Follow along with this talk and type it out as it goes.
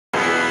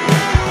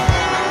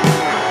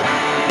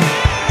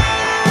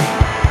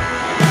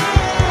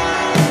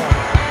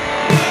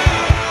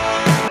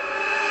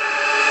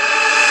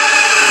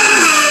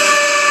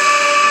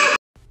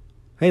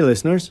Hey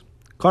listeners,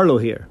 Carlo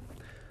here.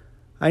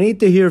 I need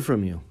to hear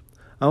from you.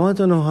 I want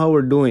to know how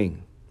we're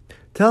doing.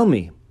 Tell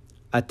me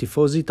at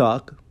Tifosi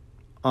Talk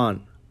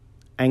on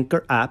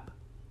Anchor app,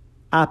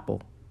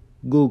 Apple,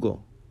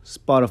 Google,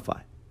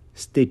 Spotify,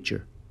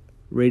 Stitcher,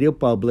 Radio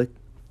Public,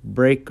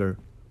 Breaker,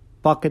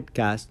 Pocket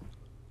Cast,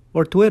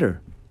 or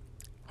Twitter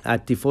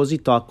at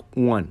Tifosi Talk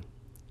 1.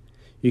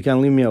 You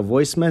can leave me a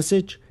voice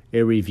message,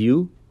 a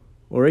review,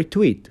 or a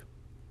tweet.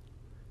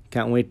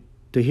 Can't wait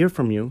to hear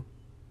from you.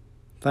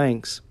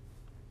 Thanks.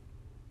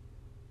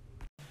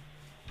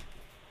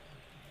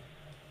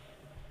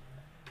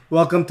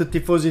 Welcome to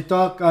Tifosi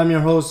Talk. I'm your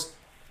host,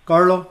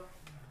 Carlo.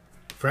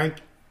 Frank.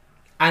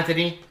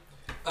 Anthony.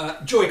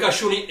 Joey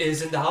Cashuni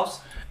is in the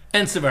house.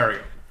 And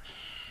Severio.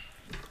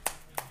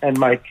 And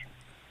Mike.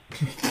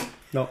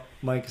 No,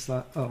 Mike is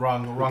not. Oh.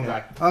 Wrong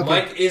guy. Okay.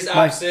 Mike is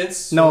absent.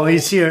 So No,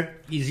 he's here.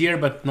 He's here,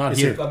 but not He's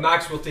here. here. But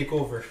Max will take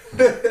over.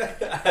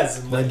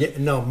 As Mike.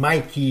 No,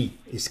 Mikey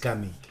is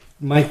coming.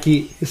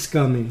 Mikey is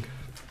coming.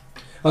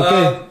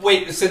 Okay.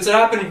 Wait, since it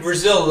happened in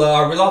Brazil,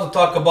 are we allowed to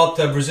talk about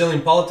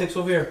Brazilian politics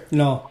over here?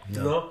 No,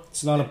 No?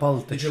 it's not a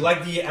politics. Did you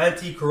like the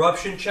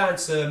anti-corruption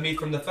chants made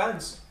from the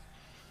fans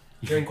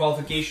during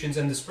qualifications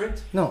and the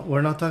sprint? No,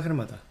 we're not talking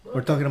about that.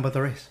 We're talking about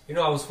the race. You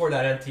know, I was for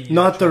that anti.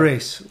 Not the chant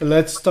race.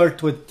 Let's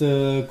start with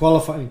the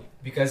qualifying.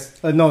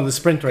 because No, the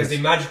sprint they race.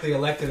 magically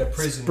elected a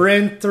prisoner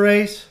Sprint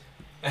race.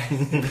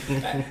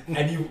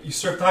 and you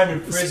serve time in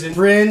prison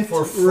Sprint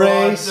for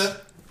fraud race.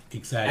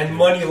 Exactly. and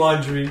money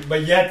laundering,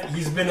 but yet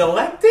he's been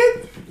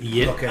elected.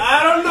 Yeah. Okay.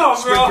 I don't know, bro.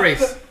 Sprint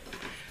race.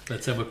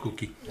 Let's have a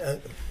cookie.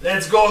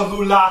 Let's go,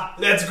 Lula.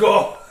 Let's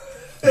go.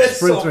 It's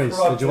Sprint so race.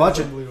 corrupt, Did you watch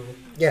it? it's unbelievable.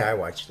 Yeah, I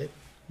watched it.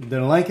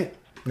 Didn't like it?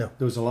 No.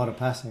 There was a lot of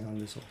passing on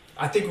this one.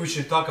 I think we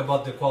should talk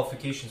about the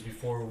qualifications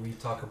before we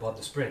talk about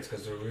the sprints,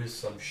 because there is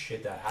some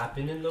shit that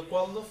happened in the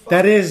qualifiers.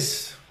 That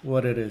is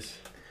what it is.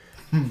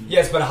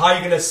 Yes, but how are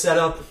you gonna set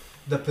up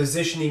the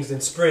positionings in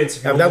sprints?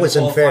 If you That only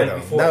wasn't fair, qualified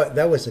though. before?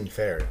 That wasn't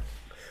fair.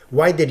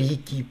 Why did he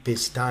keep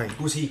his time?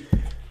 Who's he?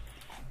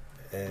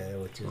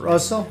 What's his name?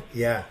 Russell?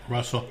 Yeah.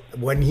 Russell.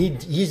 When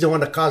he's the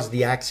one that caused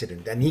the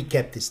accident, and he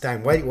kept his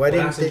time. Why What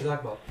didn't accident they? you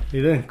talking about?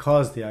 He didn't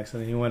cause the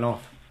accident. He went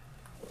off.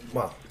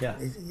 Well, Yeah.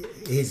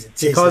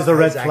 he caused the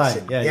red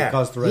flag. Yeah, he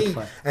caused the red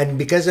flag. And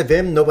because of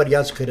him, nobody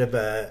else could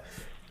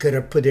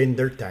have put in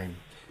their time.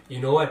 You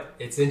know what?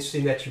 It's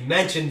interesting that you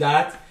mentioned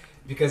that,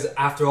 because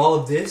after all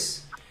of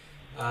this,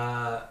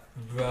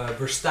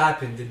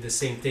 Verstappen did the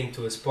same thing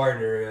to his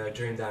partner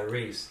during that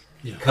race.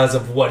 Yeah. Because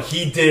of what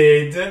he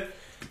did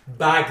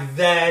back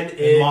then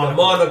in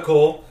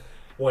Monaco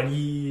when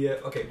he...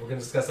 okay, we're going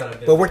to discuss that a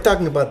bit. But we're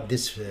talking about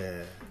this.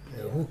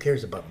 Who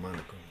cares about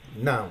Monaco?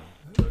 Now.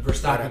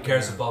 Verstappen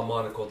cares about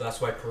Monaco. That's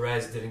why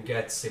Perez didn't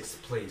get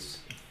 6th place.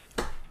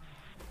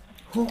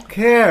 Who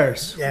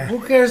cares? Yeah. Who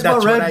cares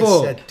That's about Red what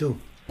Bull? I said too.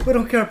 We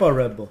don't care about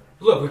Red Bull.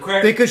 Look, we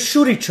care... They could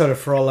shoot each other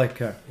for all I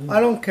care. I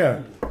don't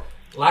care.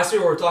 Last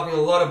year we were talking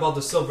a lot about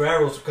the silver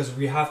arrows because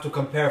we have to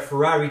compare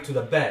Ferrari to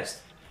the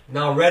best.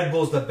 Now Red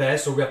Bull's the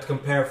best, so we have to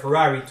compare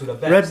Ferrari to the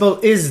best. Red Bull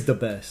is the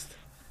best.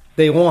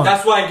 They won.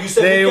 That's why you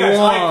said They who cares.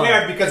 won. I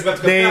care because we have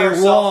to They compare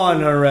ourselves.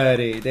 won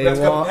already. They We have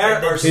to won. compare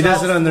ourselves He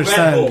doesn't to Red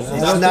understand. Bull. I So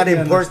It's don't not think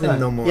he important understands.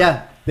 no more.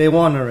 Yeah, they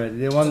won already.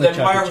 They won So the then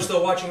why are we championship.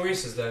 still watching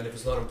races then if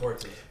it's not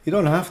important? You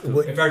don't have to.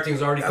 If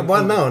everything's already Well,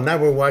 concluded? no. Now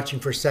we're watching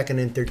for second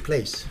and third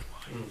place.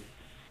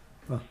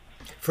 Oh.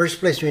 First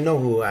place, we know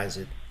who has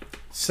it.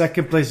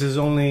 Second place is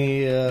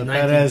only 19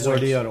 Perez or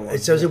points. the other one.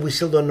 It says that we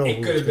still don't know. It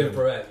who's could have been gonna-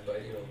 Perez,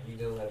 but you know, we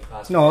didn't let it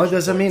pass. No, it extra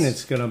doesn't mean points.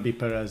 it's gonna be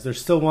Perez.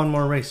 There's still one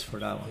more race for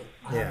that one.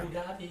 Yeah.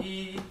 Abu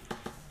Dhabi.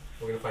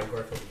 We're gonna find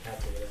Garfield and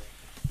Cat over there.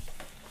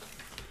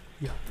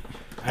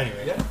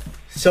 Anyway. Yeah.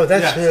 So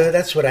that's Yeah.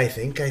 that's what I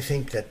think. I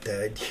think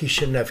that he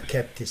shouldn't have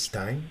kept his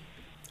time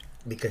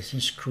because he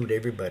screwed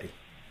everybody.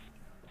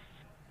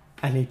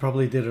 And he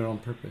probably did it on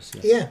purpose.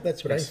 Yes. Yeah,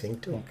 that's what Yes. I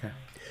think too. Okay.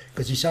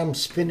 Because you saw him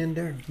spinning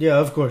there. Yeah,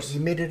 of course. He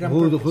made it on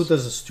Who purpose.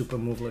 does a stupid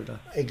move like that?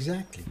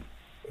 Exactly.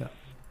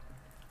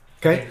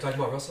 Okay. You talking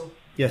about Russell?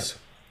 Yes.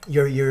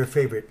 Your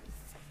favorite.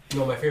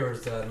 No, my favorite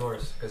is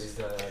Norris because he's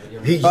the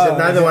young. He's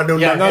another one who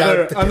Yeah,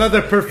 knocked out.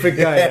 another perfect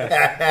guy.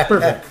 Yeah.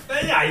 Perfect.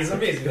 Yeah, he's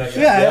amazing. That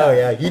guy. Yeah. Oh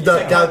yeah, he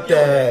knocked out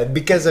Yeah.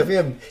 because of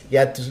him. He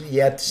had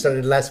to start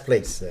in last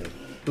place.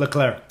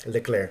 Leclerc.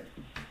 Leclerc.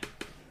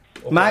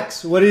 Okay.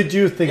 Max, what did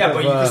you think Yeah, of?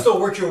 but you can still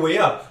work your way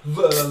up.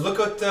 Look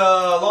what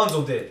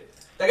Alonso did.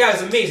 That guy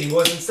was amazing. He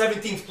was in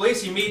 17th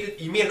place. He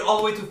made it all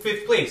the way to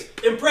 5th place.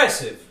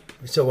 Impressive.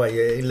 So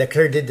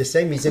Leclerc did the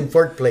same. He's in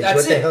fourth place. That's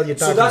What the it. hell you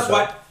talking So that's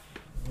about?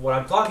 what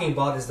I'm talking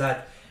about is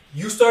that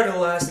you start in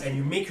last and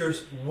you make your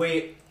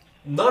way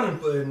not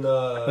in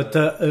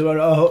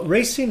But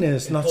racing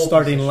is in not pole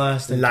starting position.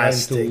 last and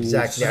Last, trying to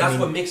exactly. So I that's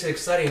mean- what makes it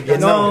exciting. Yeah,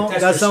 That's no, how you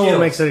test that's your not what skills.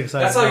 makes it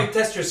exciting, That's how no. you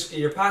test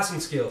your passing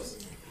skills.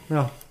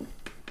 No.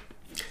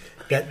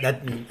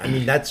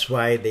 That's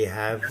why they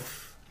have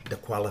the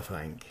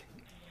qualifying.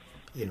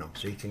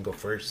 so you can go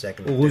first,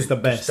 second, Who's third the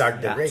to best?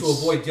 start the Yeah. race. To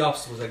avoid the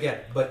obstacles again.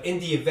 But in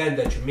the event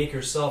that you make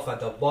yourself at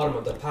the bottom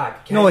of the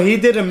pack, No, he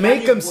didn't can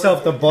make you himself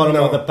work- the bottom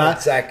No, of the pack.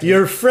 exactly.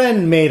 Your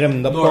friend made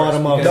him the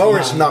bottom of because the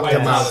Norris he knocked went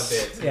him out. a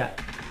bit. Yeah,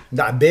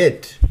 Not a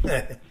bit.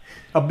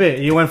 a bit.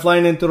 He went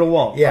flying into the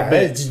wall. Yeah, a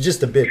bit. it's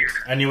just a bit.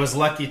 And he was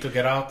lucky to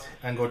get out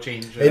and go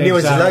change. And he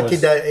was Exactly.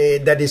 lucky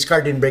that his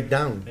car didn't break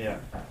down. Yeah.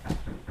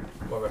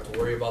 Well, we have to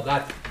worry about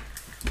that.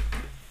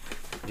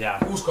 Yeah.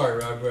 Whose car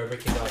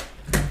breaking down?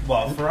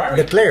 Well, Ferrari.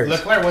 Leclerc's.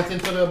 Leclerc went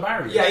into the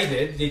barrier. Yeah, he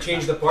did. They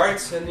changed the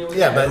parts and it was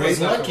Yeah, but He was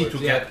race lucky to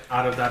afterwards, get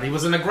out of that. He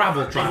was in a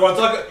gravel If you trap. want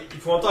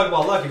to talk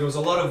about lucky, there was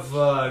a lot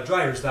of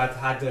drivers that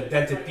had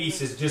dented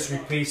pieces, just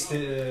replaced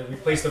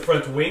the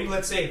front wing,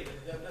 let's say,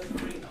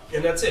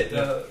 and that's it.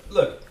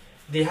 Look,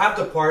 they have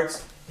the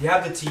parts, they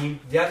have the team,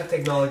 they have the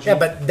technology. Yeah,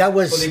 but that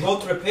was. So they go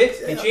to the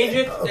pit, they change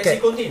it, and Okay. they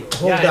continue.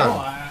 Hold Yeah,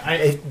 I on.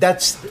 know.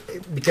 That's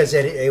because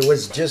it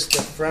was just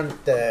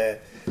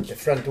the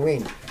front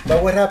wing.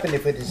 But what happened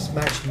if it is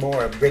smashed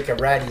more, break a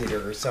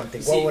radiator or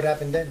something? See, What would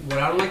happen then? What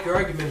I don't like your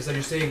argument is that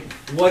you're saying,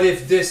 what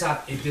if this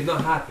happened? It did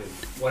not happen.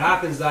 What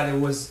happens that it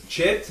was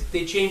chipped,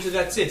 they changed it,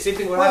 that's it. Same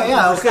thing what Well, happened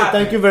yeah, with okay, Verstappen.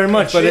 thank you very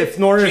much. But Chipped, if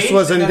Norris changed,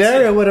 wasn't and that's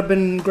there, it would have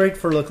been great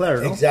for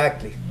Leclerc, no?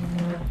 Exactly.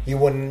 He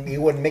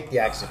wouldn't make the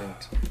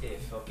accident.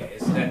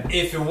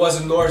 If it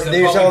wasn't Norris, then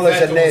There's probably always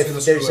Vettel an was if.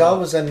 gonna screw There's it up.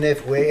 always an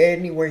if.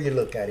 Anywhere you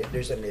look at it,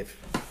 there's an if.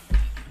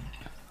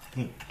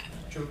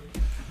 True.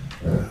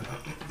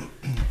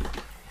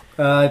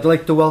 I'd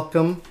like to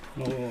welcome.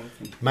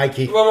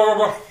 Mikey.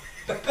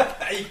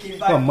 He came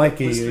back Well,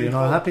 Mikey, with you're straight not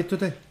forward. happy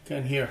today?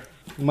 Can't hear.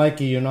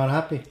 Mikey, you're not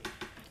happy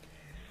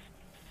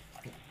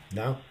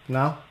No?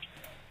 now?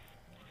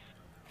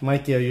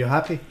 Mikey, are you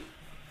happy?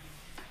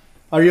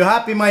 Are you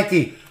happy,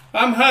 Mikey?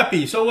 I'm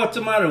happy. So what's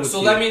the matter with So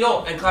you? let me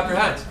know and clap your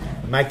hands.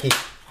 Mikey.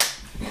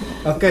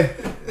 Okay.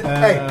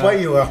 Hey, what,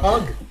 you a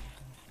hug?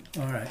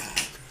 All right.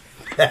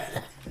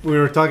 We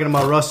were talking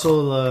about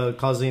Russell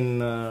causing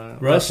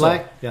red Russell?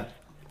 flag. Yeah,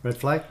 red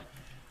flag.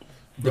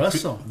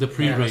 Russell. The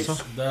pre-race.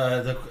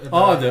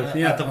 Oh,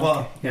 yeah. At the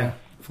wall. Yeah,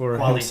 for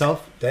Quality.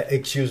 himself.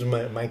 Excuse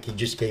me, Mikey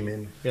just came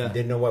in. Yeah. He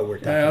didn't know what we're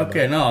talking Yeah, about.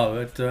 okay,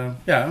 no, but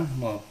yeah,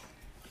 well,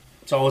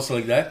 it's always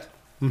like that.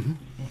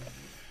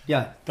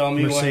 Yeah, Tell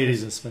me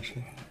Mercedes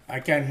especially. I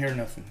can't hear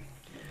nothing.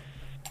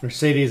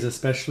 Mercedes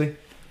especially.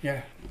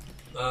 Yeah.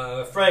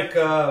 Frank,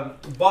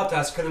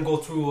 Bottas couldn't go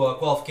through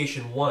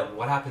qualification 1.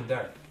 What happened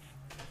there?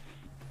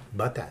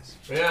 Bottas.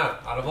 Yeah,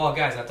 out of all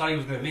guys, I thought he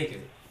was going to make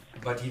it.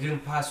 But he didn't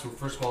pass through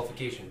first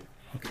qualification.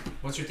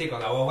 What's your take on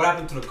that? Well, what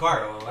happened to the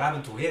car? What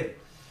happened to him?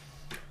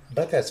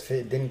 Bottas,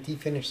 didn't he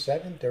finish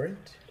 7th or 8th?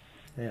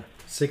 Yeah,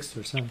 6th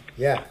or 7th.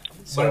 Yeah.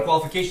 But in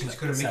qualifications, he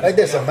couldn't make It it.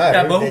 doesn't matter.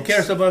 Yeah, but who It's-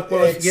 cares about it's,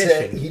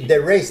 qualification?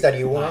 the race that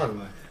he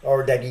won,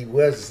 or that he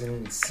was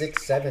in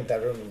 6th, 7th, I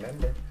don't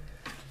remember.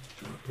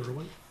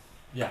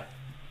 Yeah.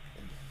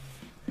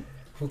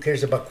 Who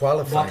cares about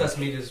qualifying? Bottas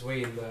made his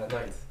way in the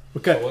 9th.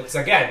 Okay. So it's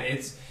again,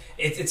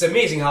 it's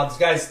amazing how this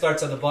guy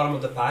starts at the bottom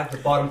of the pack, the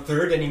bottom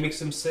third, and he makes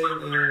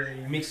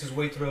his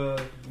way to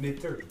the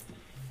mid third.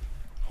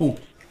 Who?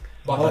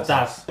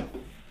 Bottas.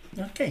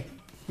 Okay.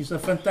 He's a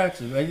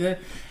fantastic.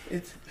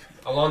 It's,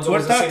 Alonso we're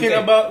was the same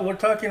thing.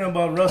 talking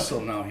about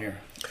Russell now here.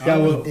 Yeah,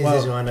 well,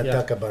 This is when I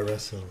talk about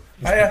Russell.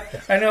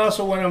 I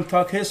also want to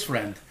talk his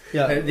friend.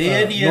 Yeah, The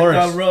idiot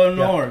Norris.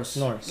 Norris.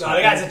 Yeah, Norris. No,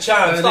 the guy's a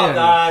champ. Stop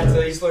That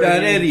that. He's learning.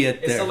 That idiot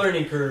It's there. the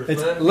learning curve.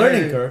 It's man.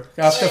 learning curve.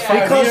 After Yeah,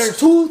 5 Because years.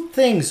 2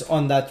 things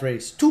on that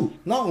race. 2,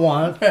 not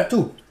 1.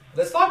 2.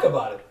 Let's talk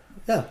about it.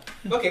 Yeah,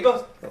 Okay,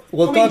 go.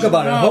 we'll Who talk means-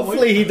 about it. no,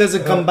 Hopefully, he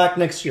doesn't come back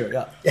next year.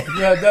 Yeah.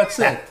 Yeah, that's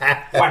it.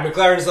 Why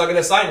McLaren's not going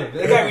to sign him?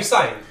 The guy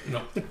resigned.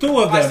 The two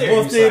of I them, say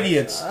both resign.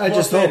 idiots. I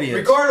just both hope- idiots.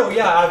 Ricardo,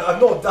 yeah, I've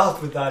no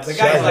doubt with that. The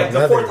guy's Shut like up, the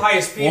brother. 4th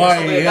highest speed. or Why?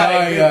 something like that.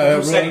 Yeah, He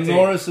produce anything.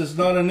 Norris is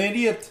not an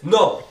idiot.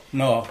 No.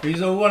 No,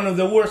 he's one of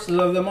the worst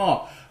of them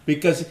all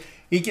because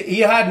he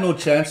had no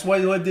chance.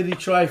 What did he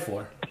try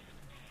for?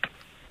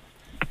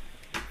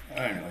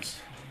 Anyways,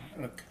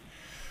 look.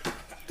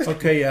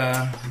 Okay,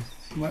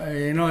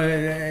 you know,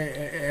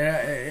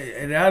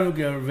 it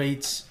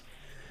aggravates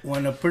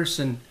when a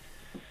person,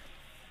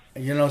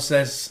 you know,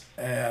 says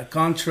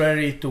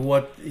contrary to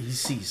what he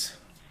sees.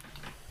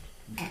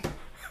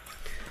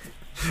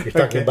 You're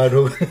talking about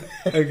who?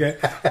 Okay.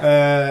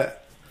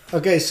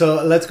 Okay,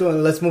 so let's go.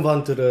 Let's move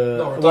on to the. No, we're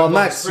talking Well, about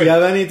Max, the you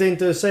sprint. have anything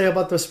to say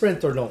about the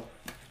sprint or no?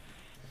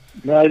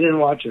 No, I didn't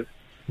watch it.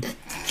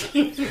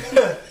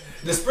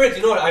 The sprint,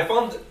 you know what? I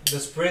found the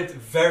sprint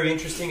very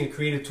interesting. It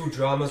created 2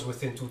 dramas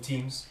within 2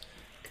 teams.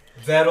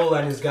 Vettel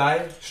and his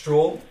guy,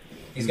 Stroll.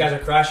 These guys are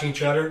crashing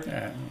each other.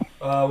 Yeah.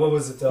 What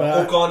was it?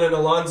 Uh, Ocon and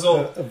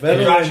Alonso. Vettel they're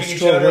and crashing each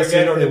Stroll other wasn't-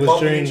 again, or it they're was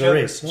bumping during each the other.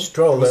 race, no?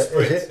 Stroll It was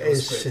sprint. It was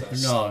is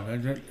sprint. No,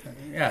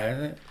 yeah,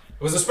 It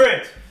was a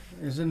sprint.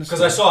 Isn't it?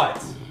 Because I saw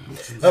it.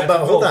 But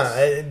hold on,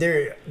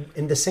 they're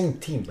in the same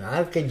team.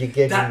 How can you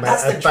give him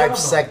that's a the 5 drama.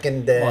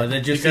 second? Oh,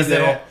 did you see Because they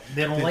the? don't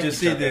Did like you each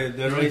see other.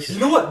 the race? You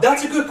know what?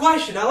 That's a good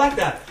question. I like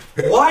that.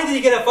 Why did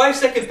he get a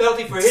 5-second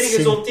penalty for hitting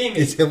his own teammate?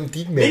 His own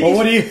teammate. Maybe- Well,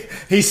 what do you?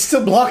 He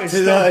still blocked. He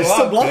still Still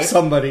blocked blocked,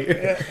 somebody.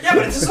 Yeah,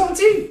 but it's his own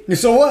team.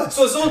 So what?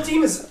 So his own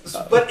team is,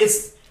 but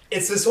it's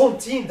his own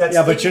team that's.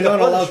 Yeah, but taking you're the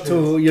not allowed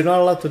punishment. to. You're not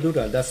allowed to do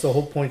that. That's the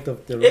whole point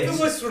of the If race.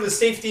 it was through the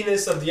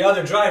safetiness of the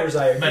other drivers,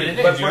 I agree. But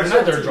it But is. for You're his own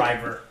another team-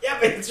 driver. Yeah,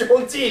 but it's your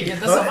own team. It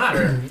doesn't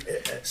matter.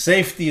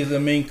 Safety is the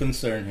main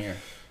concern here.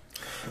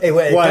 Hey,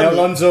 wait, Why tell me-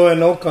 Alonso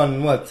and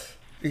Ocon? What?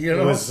 You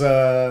know, Was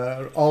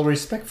all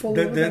respectful?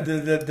 the over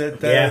that?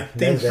 Yeah,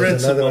 team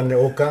there's another one,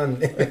 principal.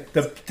 Ocon.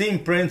 The team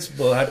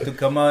principal had to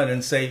come out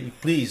and say,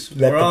 "Please,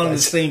 Let we're the on the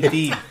guys- same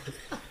team."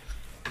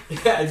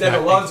 Yeah, and then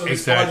Alonso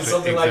responded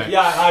something like, exactly.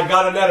 "Yeah, I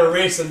got another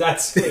race, and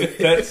that's it.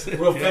 That's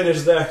We'll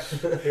finish there."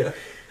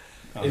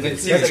 It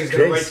seems like it's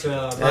gonna write crazy.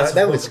 massive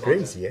That book was about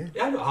crazy, yeah.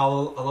 Yeah, I know how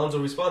Alonso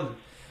responded,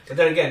 but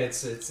then again,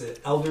 it's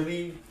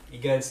elderly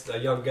against a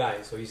young guy,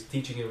 so he's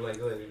teaching him like,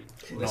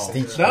 listen.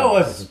 Teach- that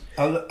was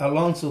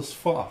Alonso's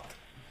fault.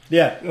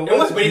 Yeah. It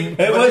was, but It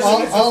was-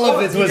 All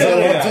of it was Yeah,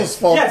 yeah. Alonso's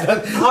fault. Yes,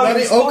 but how he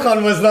responded-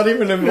 Ocon was not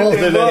even involved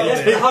in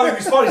it. Yeah, how he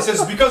responded, he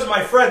says, "Because of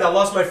my friend, I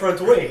lost my front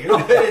wing." You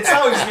know, it's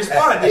how he's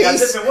responding. As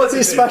if it He wasn't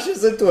him.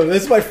 smashes into him.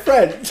 It's my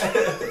friend.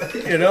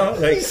 You know,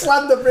 He like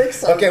slammed the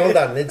brakes on Okay, him. hold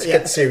on. Let's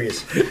get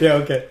serious. Yeah,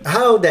 okay.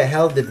 How the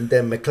hell did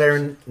the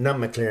Mercedes?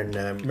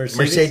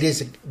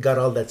 Mercedes got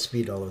all that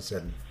speed all of a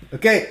sudden?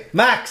 Okay,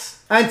 Max,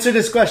 answer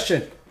this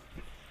question.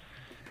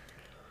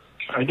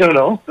 I don't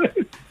know. I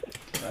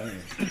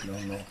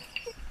don't know.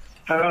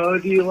 How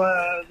do you,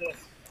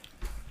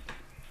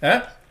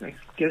 Huh? I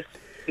guess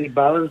they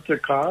balance their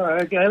car?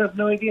 I have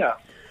no idea.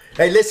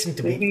 Hey, listen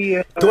to me.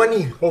 Maybe,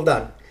 20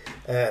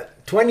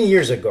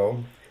 years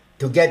ago,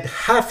 to get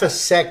half a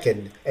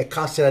second, it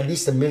costed at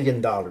least $1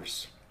 million. All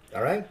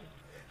right?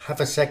 Half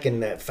a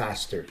second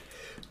faster.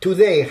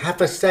 Today, half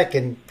a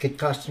second could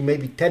cost you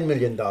maybe $10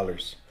 million.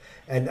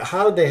 And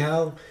how the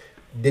hell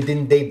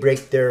didn't they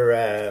break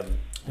their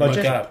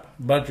Budget?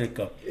 Budget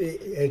cap.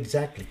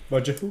 exactly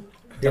Budget who?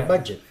 their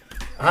budget?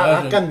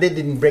 How come they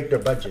didn't break their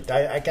budget?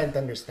 I can't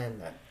understand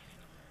that.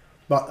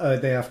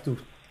 But they have to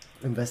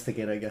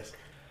investigate, I guess.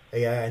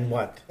 Yeah, and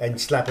what? And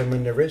slap him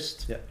in the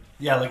wrist? Yeah.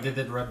 Yeah, like they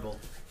did Red Bull.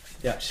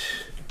 Yeah.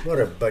 What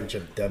a bunch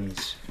of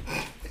dummies.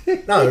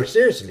 No,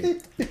 seriously.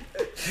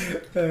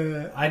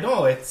 I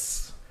know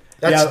it's.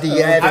 That's Yeah,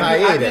 the have Have FIA.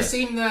 you, have you then.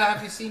 seen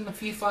Have you seen the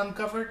FIFA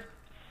Uncovered?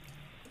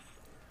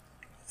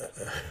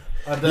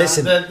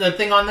 Listen. The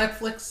thing on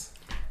Netflix.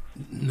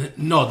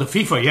 No, the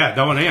FIFA, yeah,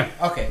 that one, yeah.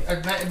 Okay,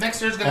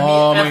 next year's gonna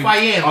Oh, be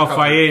FIA. Uncovered.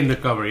 FIA in the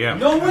cover, yeah.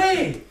 No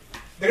way!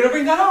 They're gonna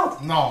bring that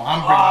out. No, I'm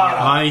bringing it up.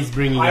 Ah, he's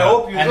bringing it I up.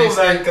 hope you And do, it's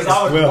man, like- because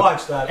I would Well,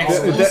 watch that.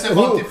 Exclusive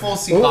Who- on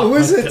Tifosi Who Cup.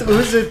 is it? Who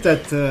is it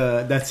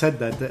that said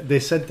that? They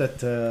said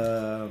that.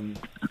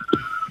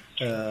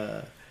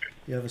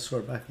 You have a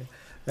sore back.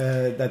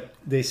 That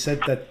they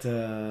said that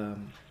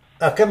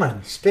Oh, come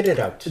on, spit it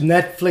out.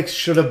 Netflix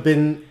should have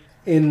been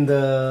in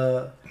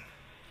the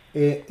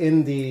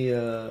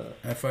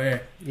FIA.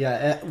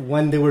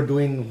 when they were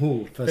doing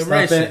who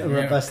racing,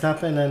 yeah.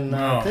 Verstappen and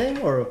No. thing,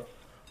 or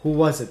who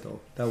was it though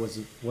that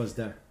was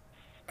there?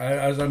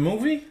 As a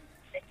movie?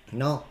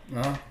 No,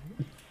 No.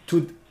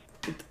 to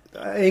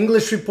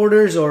English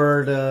reporters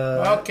or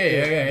the Okay,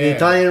 yeah.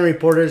 Italian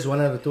reporters, one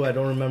of the two. I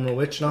don't remember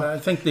which now. I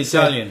think the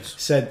Italians.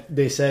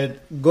 They said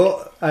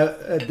go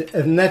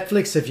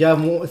Netflix, if you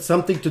have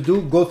something to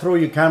do, go throw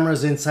your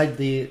cameras inside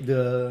the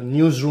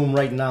newsroom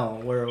right now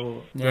where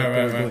what they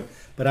were right. doing.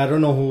 But I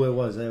don't know who it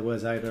was. It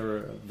was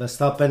either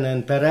Verstappen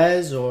and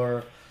Perez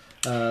or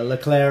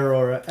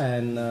Leclerc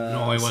and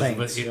No, it was.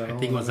 Sainz, I you know?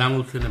 think it was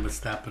Hamilton and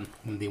Verstappen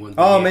when they went.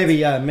 Oh, to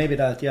the- maybe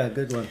that. Yeah,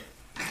 good one.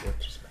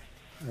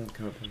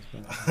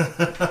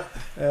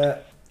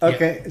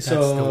 Okay, That's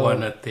so the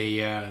one that they.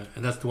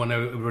 That's the one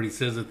everybody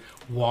says that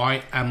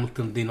why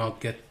Hamilton did not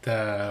get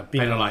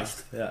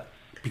penalized Yeah.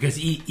 because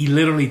he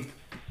literally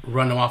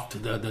run off to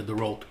the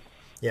road.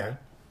 Yeah.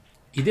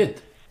 He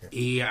did.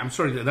 I'm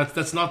sorry.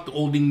 That's not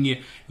holding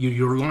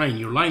your line.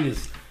 Your line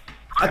is.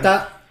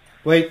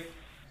 Wait.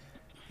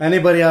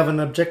 Anybody have an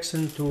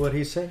objection to what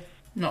he's saying?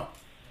 No.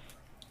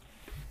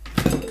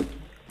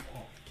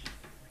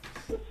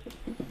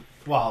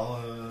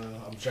 Well,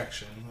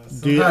 objection.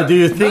 Do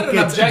you think an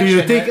it's, do objection,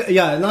 you think eh?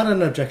 yeah, not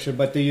an objection,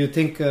 but do you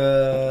think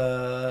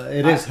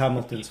it is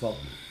Hamilton's fault?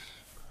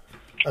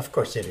 Of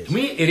course it is. To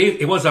me,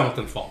 it was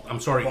Hamilton's fault.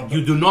 I'm sorry.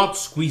 You do not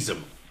squeeze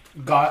him.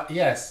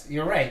 Yes,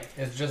 you're right.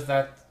 It's just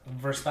that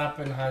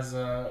Verstappen has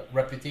a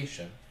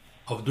reputation.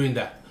 Of doing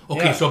that.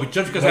 Okay, Yeah. so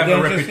just because But I have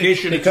a then just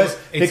reputation, Because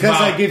it's I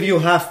valid. give you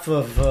half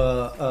of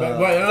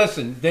But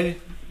listen, then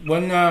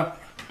when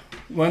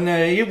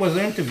he was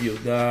interviewed,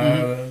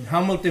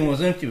 Hamilton was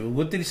interviewed.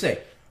 What did he say?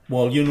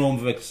 Well, you know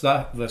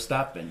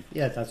Verstappen.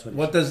 yeah, that's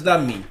What does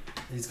that mean?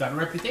 He's got a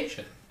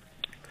reputation.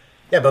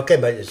 Yeah, but okay,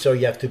 but so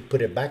you have to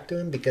put it back to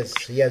him because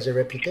he has a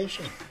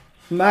reputation.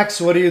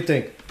 Max, what do you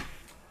think?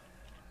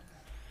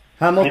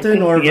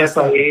 Hamilton or the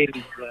Verstappen?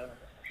 FIA. I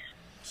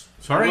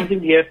Sorry? don't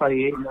think the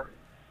FIA.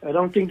 I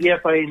don't think the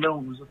FIA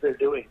knows what they're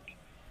doing.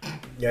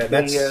 Yeah,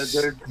 that's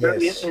They're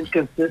very yes.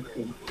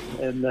 inconsistent,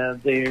 and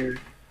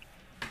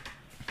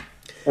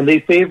they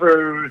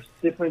favor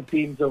different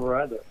teams over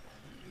others.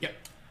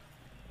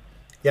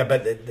 Yeah,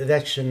 but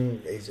that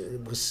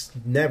was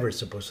never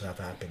supposed to have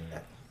happened.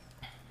 That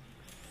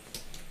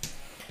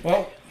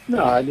Well,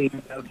 No, I mean,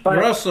 fine.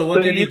 Russell,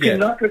 what did he you get?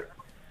 cannot-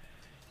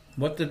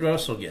 what did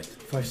Russell get?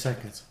 5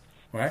 seconds.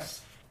 Right?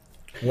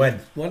 when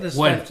What is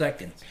When? 5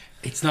 seconds?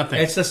 It's nothing.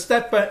 It's a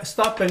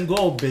stop and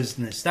go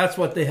business. That's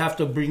what they have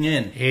to bring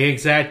in.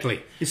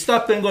 Exactly. You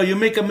stop and go. You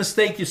make a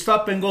mistake. You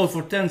stop and go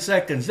for 10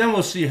 seconds. Then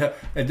we'll see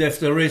if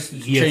the race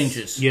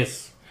changes.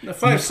 Yes.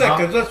 5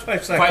 seconds. That's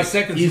 5 seconds. 5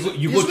 seconds.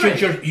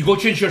 You go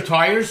change your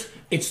tires.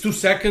 It's 2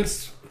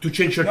 seconds to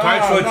change your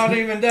tires. No, So not it's,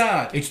 even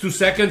that. it's 2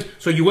 seconds.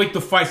 So you wait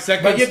to 5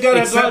 seconds. But you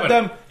gotta it's let 7.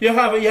 them. You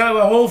have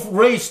a whole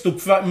race to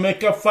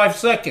make up 5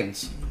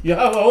 seconds. You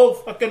have a whole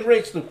fucking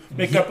race to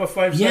make up a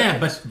 5 Yeah,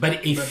 seconds.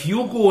 but if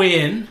you go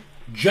in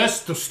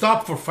just to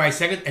stop for 5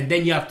 seconds and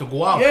then you have to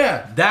go out.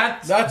 Yeah.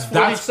 That's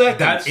 40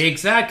 seconds.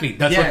 Exactly.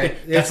 That's Yeah,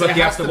 that's what it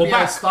you has have to go be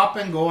back. a stop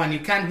and go, and you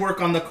can't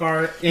work on the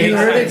car. You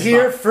heard it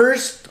here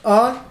first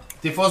on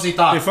Tifosi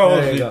talk.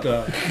 There you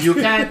go. You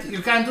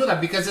can't do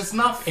that because it's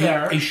not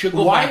fair. It should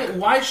go why back.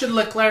 why should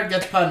Leclerc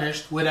get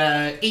punished with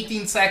a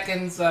 18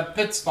 seconds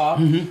pit stop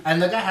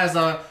and the guy has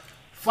a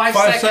 5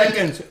 5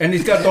 seconds, and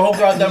he's got the whole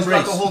goddamn he's got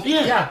race. the whole,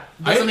 yeah,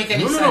 doesn't make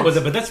any sense. No,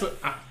 but that's what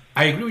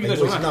I agree with you it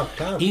guys. was on that.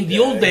 knocked out. In the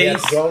old They had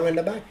days, Stroll in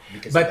the back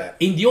because of but that.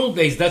 in the old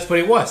days, that's what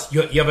it was.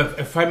 You have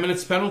a 5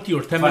 minutes penalty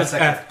or 10 minutes,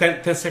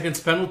 seconds. 10 seconds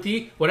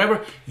penalty,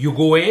 whatever. You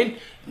go in,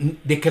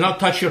 they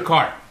cannot touch your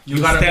car. You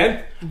gotta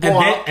stand, go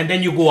out. and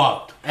then you go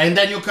out. And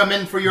then you come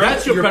in for your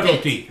That's your pit.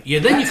 penalty. Yeah,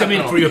 then you That's come a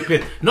in for penalty. your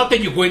pit. Not that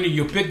you go into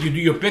your pit, you do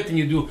your pit, and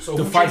you do So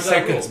the who 5 changed that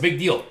seconds. rule? Big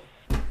deal.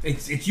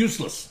 It's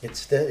useless.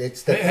 It's the time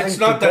It's to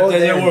not go that they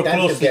there and were time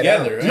close to get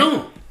together. out. Right?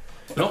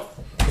 No.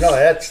 No,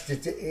 that's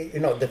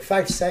the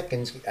 5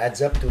 seconds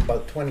adds up to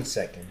about 20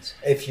 seconds.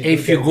 If you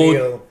If do you the go-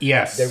 real,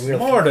 yes. the real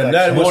More than flex.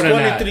 that. It was More than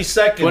 23 that.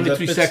 seconds.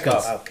 23 a pit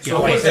seconds. stop. Okay. So Yeah.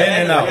 who was In the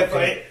head and of out. the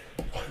FIA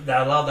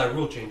that allowed that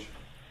rule change?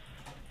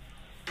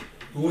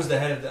 Who was the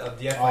head of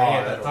the FIA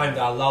at that time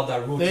that allowed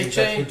that rule They change?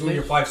 That changed- for doing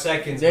your 5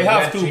 seconds, They but you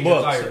have to 2 change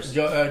your books,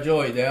 tires.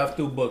 Joey. They have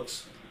 2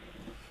 books.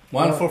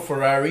 One for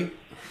Ferrari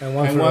and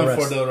one and for one the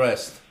for rest. the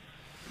rest.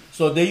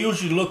 So they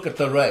usually look at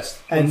the rest.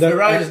 And When the-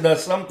 Ferrari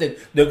does something,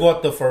 they go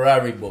at the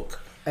Ferrari book.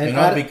 And You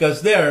know, out-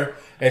 because there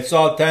it's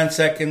all 10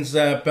 seconds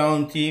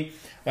penalty.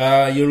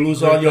 You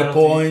lose all your penalty.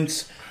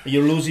 points.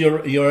 You lose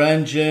your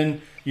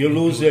engine. You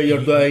lose your You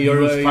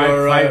lose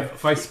your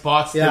five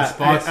spots, 10 Yeah,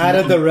 spots. and out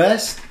of the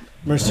rest,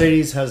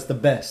 Mercedes has the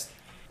best.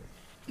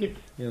 You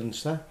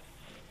understand?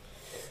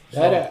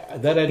 That I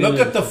Look didn't-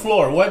 at the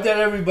floor. Why did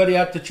everybody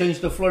have to change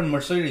the floor and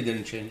Mercedes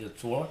didn't change the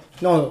floor?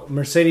 No,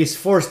 Mercedes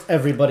forced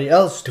everybody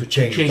else to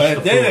change. change But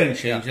the they floor. didn't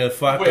change the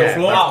fucking Wait,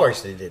 floor. Of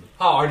course they did.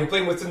 How are they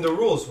playing within the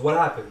rules? What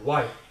happened?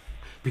 Why?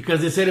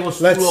 Because they said it was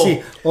too Let's low.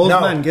 see. Old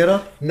No. man, get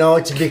up. No,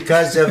 it's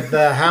because of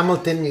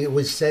Hamilton. He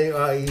was saying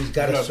he's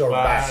got a sore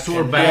back.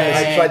 Sore And back.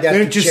 that's why they have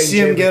Didn't to you change see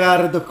him everything. get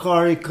out of the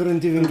car? He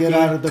couldn't even get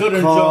out of the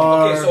Couldn't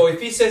car. Okay, so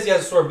if he says he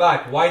has a sore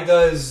back, why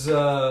does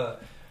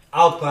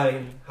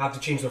Alpine have to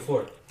change the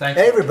floor? Thank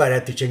you. Everybody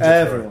had to change the floor.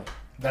 Everyone.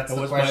 That's That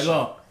the was by question.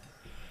 law.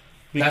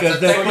 That's Because a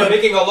they So you're put,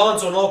 making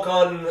Alonso and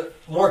Ocon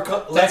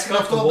less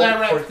Technical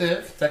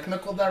comfortable.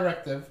 technical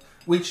directive,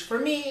 which for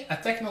me, a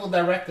technical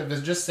directive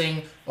is just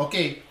saying,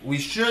 okay, we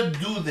should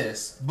do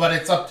this, but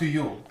it's up to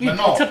you. But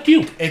no, It's up to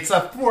you. it's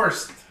a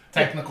forced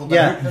technical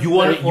Yeah. directive. You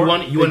want to Therefore,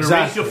 raise your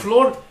Exactly.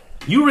 floor?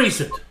 You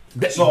raise it.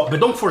 So- but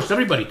don't force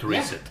everybody to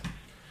raise it.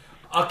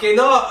 Okay,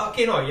 no,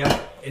 yeah,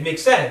 it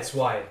makes sense.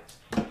 Why?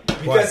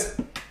 Because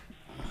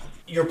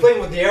you're playing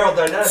with the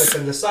aerodynamics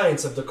and the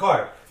science of the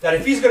car. That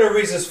if he's going to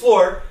raise his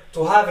floor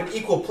to have an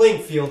equal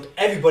playing field,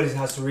 everybody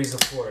has to raise the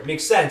floor. It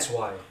makes sense.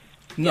 Why?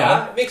 no.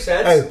 Yeah, it makes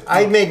sense. Hey,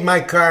 I made my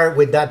car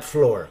with that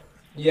floor.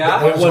 Yeah,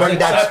 I was was going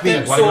that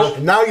accepted, speed. so-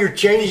 Now you're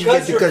changing it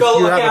because your because fellow,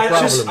 you okay, have a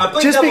problem. I'm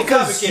playing Just devil's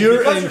because advocate. you're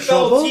because in your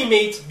fellow trouble?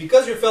 teammate,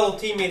 because your fellow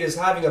teammate is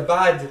having a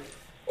bad,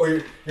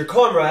 or your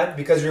comrade,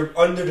 because you're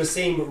under the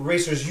same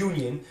racers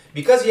union,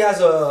 because he has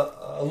a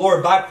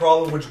lower back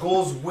problem, which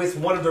goes with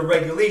one of the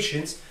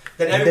regulations,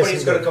 then It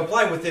everybody's doesn't going to go.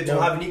 comply with it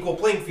to have an equal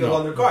playing field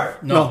on their car.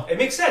 No. It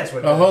makes sense.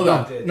 What Hold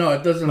on. did. No,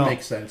 it doesn't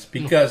make sense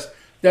because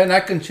then I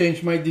can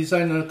change my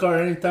design of the car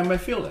anytime I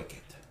feel like it.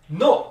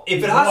 No,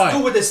 if it has Why? to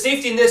do with the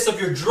safetiness of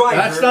your driver,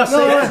 That's not No,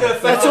 safe. that's gonna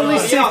affect that's only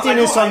everybody else. I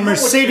know- safetiness I on know what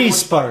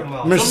Mercedes' you're part. talking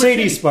about.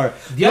 Mercedes' part.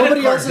 The other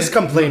Nobody car, else is they-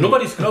 complaining.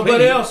 Nobody's complaining.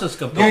 Nobody else is Do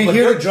complaining. you But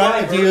hear your a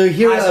driver? driver Do you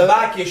hear has a a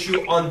back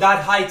issue on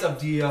that height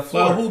of the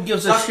floor. Well, who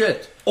gives a Not-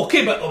 shit?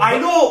 Okay, but I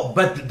know.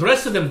 But the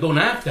rest of them don't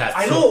have that.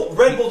 I so- know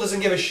Red Bull doesn't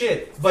give a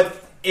shit, but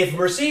if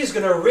Mercedes is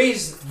gonna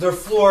raise their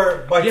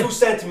floor by Yeah. 2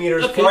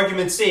 centimeters, Okay. for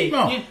argument's sake,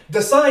 No. Yeah.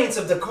 the science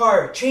of the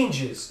car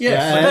changes. Yes.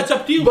 Yeah. But that's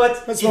up to you.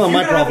 But That's if not you're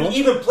my gonna have problem. an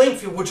even playing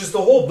field, which is the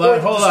whole But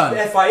point hold of on.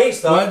 this FIA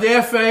stuff, When the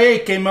FIA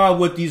came out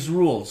with these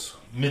rules,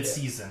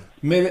 mid-season.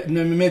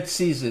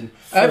 Mid-season.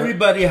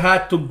 Everybody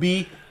had to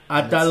be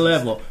at that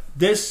level.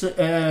 This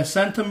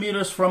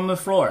centimeters from the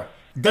floor.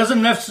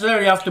 Doesn't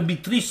necessarily have to be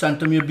 3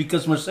 centimeters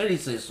because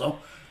Mercedes says so.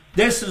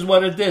 This is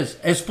what it is.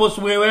 It's supposed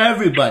to be with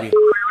everybody.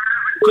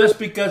 Just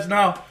because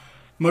now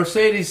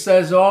Mercedes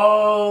says,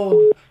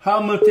 oh,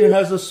 Hamilton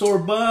has a sore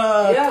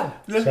butt. Yeah.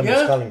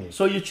 Somebody's calling you.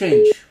 So you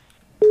change.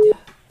 Yeah.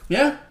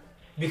 Yeah?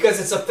 Because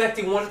it's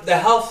affecting the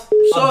health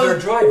So- of their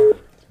driver.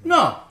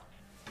 No.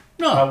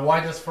 No. Why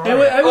does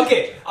Ferrari?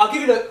 Okay, I'll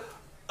give you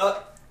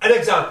an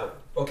example.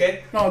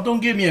 Okay, No, don't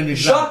give me an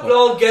Jacques example.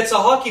 Blanc gets a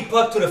hockey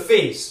puck to the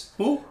face.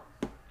 Who?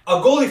 A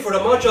goalie for the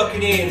Montreal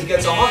Canadiens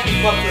gets a hockey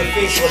puck to the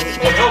face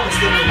when Helmut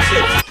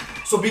Stadium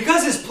 6. So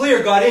because this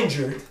player got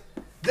injured,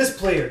 this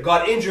player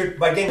got injured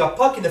by getting a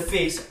puck in the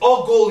face,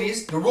 all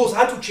goalies, the rules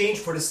had to change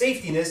for the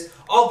safetyness,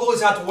 all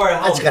goalies had to wear a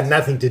helmet. That's got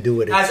nothing to do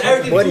with it. Has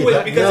everything What to do do with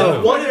you it because no.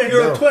 if one of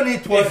your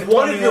No. if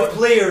one of your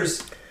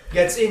players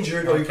gets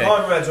injured or Okay. your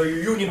comrades or your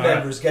union All right.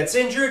 members gets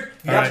injured,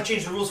 you All have right. to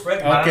change the rules for But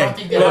everyone. I Okay. don't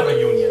think they have a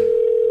union.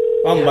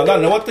 Oh,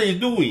 Madonna, what are you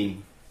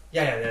doing?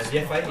 Yeah, the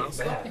FIA. but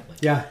yeah.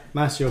 Yeah,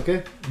 Mass, you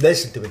okay?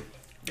 Listen to me.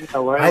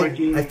 Why would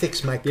you? I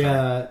fixed my car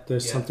Yeah,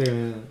 there's Yeah. something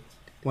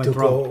to went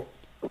wrong. go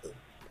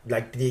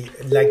like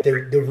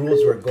the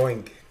rules were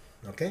going.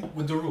 Okay.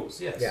 With the rules.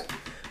 Yes. Yeah.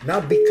 Now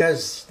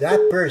because that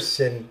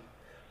person,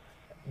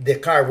 the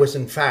car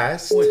wasn't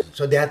fast,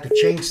 so they had to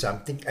change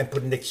something and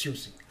put an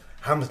excuse.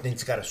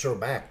 Hamilton's got a sore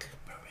back,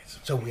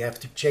 so we have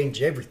to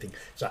change everything.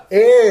 So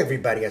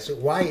everybody has to.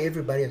 Why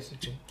everybody has to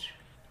change?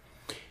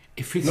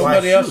 If it's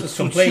Nobody suit- else is suits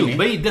complaining. you,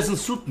 but it doesn't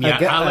suit me.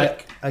 Again, I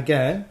like.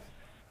 again,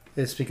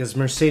 it's because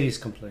Mercedes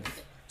complained.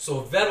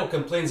 So Vettel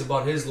complains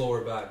about his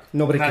lower back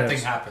Nobody Nothing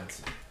cares.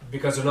 happens.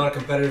 because they're not a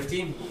competitive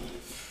team.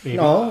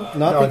 No,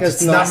 not No, because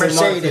it's not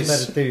Mercedes.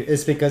 competitive.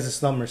 It's because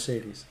it's not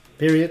Mercedes.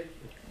 Period.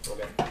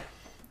 Okay.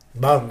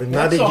 Well, but now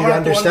That's that so you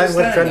hard to understand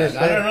what I'm trying to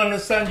that. I don't say.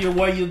 understand you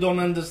why you don't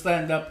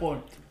understand that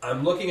point.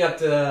 I'm looking at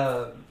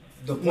the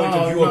point No,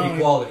 of view no. of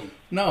equality.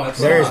 No, it's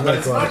There not. is no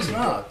It's not. equality. It's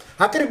not.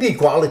 How can it be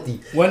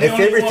equality? When If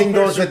only everything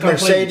one goes person with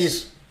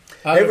Mercedes,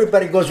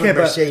 everybody goes Okay, with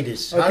but-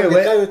 Mercedes. okay, How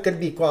wait. how can it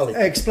be equality?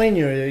 Explain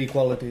your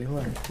equality.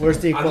 Where's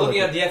the I'm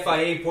looking equality? at the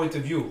FIA point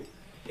of view.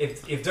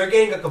 If they're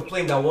getting a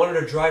complaint that one of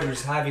the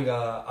drivers having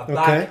a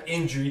back Okay.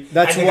 injury,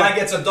 That's and the why- guy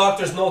gets a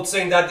doctor's note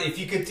saying that if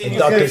he continues The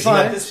doctor's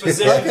at note. this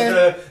position Okay.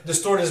 to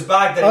distort his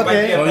back, then he might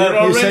Okay. be a Oh, better. you're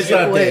all You Orange said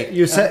that your, wait, day.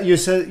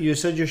 you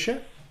said your share.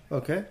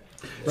 Okay,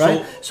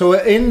 right. So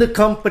in the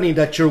company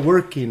that you're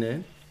working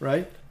in,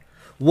 right,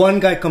 one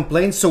guy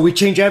complains, so we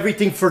change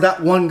everything for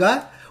that one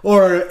guy,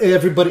 or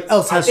everybody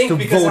else I has think to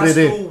because it vote has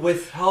it to do in.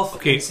 with health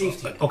Okay, and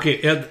safety. okay,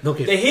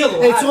 okay. The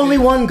halo. It's hat only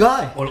is- one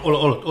guy. Hold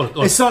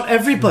on. It's not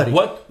everybody.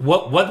 What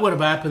would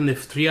have happened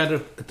if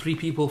three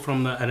people from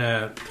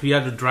three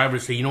other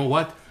drivers say, you know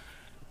what,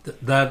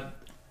 that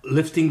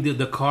lifting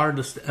the car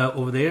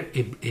over there,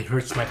 it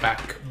hurts my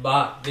back.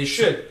 But they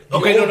should. The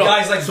Okay, old no.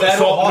 guys like So- Vettel,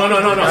 so- Hawkins, no,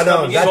 No,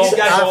 coming in, that's these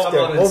guys all after.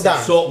 come out and Hold say-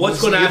 on. So what's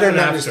going to You happen don't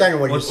after? understand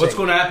what you're What's saying.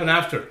 going to happen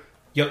after?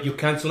 You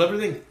cancel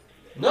everything.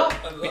 No,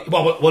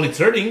 Well, it's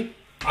hurting.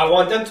 I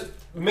want them to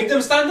make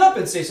them stand up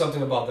and say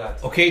something about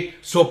that. Okay,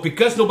 so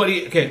because nobody,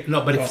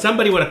 but if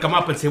somebody would have come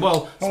up and say,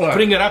 well, Hold on.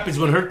 putting it up is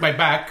going to hurt my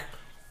back,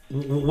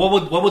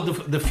 what would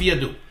the FIA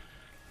do?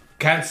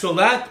 Cancel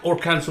that or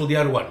cancel the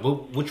other one?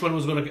 Which one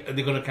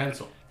they're going to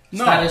cancel?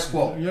 No. Status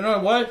quo. You know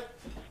what?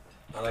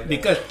 I like that.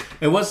 Because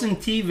it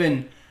wasn't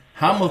even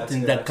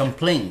Hamilton that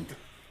complained.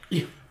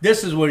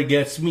 This is where it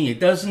gets me. It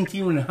doesn't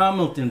even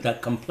Hamilton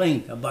that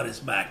complained about his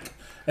back.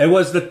 It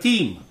was the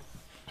team.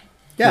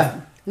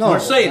 Yeah, no.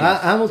 Mercedes.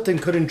 Hamilton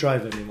couldn't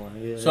drive anymore.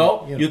 Yeah,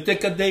 So you know. you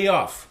take a day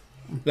off,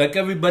 like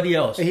everybody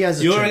else. He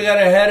has a you trainer. got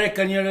a headache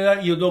and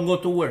you don't go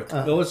to work.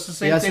 It was the He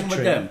same has a thing with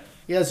trainer. them.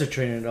 He has a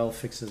trainer that'll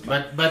fix his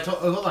back. But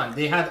hold on,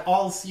 they had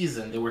all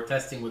season. They were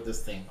testing with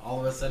this thing. All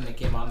of a sudden, it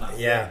came on now.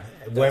 Yeah,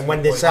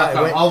 when they saw How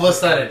come? All of a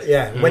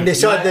sudden. when they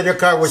saw that their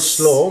car was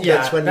slow, Yeah,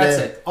 that's when that's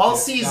the, it. All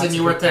season That's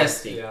you a were good point.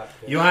 testing. Yeah,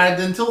 yeah. You had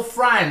until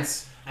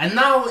France, and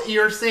now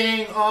you're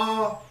saying,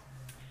 "Oh,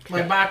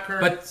 my back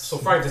hurts." But So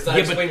Frank, does that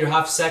Yeah, but- explain your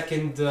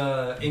half-second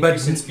But,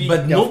 increase in speed? but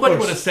Yeah, of nobody course.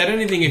 would have said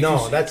anything if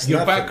No, you, that's your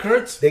nothing. back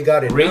hurts. They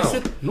got it Race now.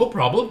 it, no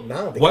problem.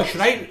 Now they Why got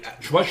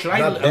should I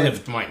Not them.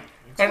 lift mine?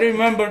 I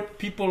remember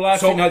people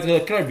laughing So- at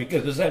Leclerc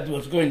because his head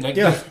was going like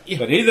Yeah. this.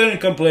 But he didn't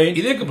complain.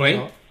 He didn't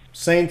complain.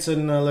 Saints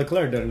and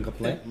Leclerc didn't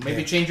complain.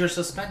 Maybe change your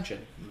suspension.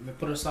 Maybe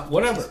put a soft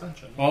Whatever.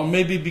 suspension. Or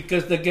maybe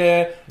because the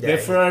Yeah.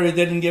 Ferrari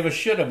didn't give a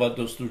shit about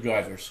those two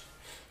drivers.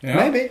 Yeah?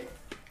 Maybe.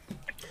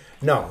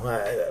 no,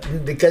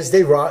 because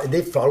they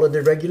followed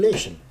the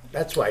regulation.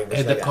 That's why it was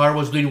And like the car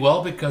was doing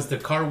well because the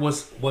car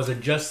was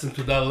adjusting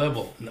to that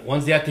level.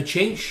 Once they had to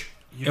change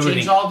You everything,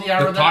 change all the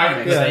aerodynamics.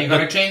 tires, Yeah. You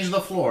gotta change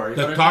the floor. You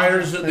the gotta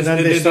tires, And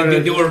then they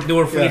started- they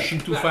were finishing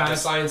too Yeah, the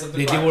fast. science of the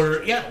They cars.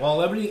 were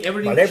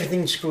everything. But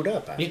everything screwed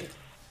up. Yeah.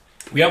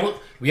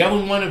 We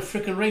haven't won a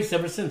freaking race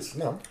ever since.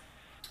 No,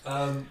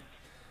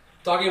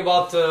 Talking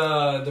about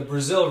the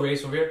Brazil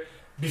race over here,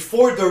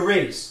 before the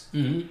race,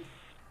 Mm-hmm.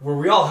 were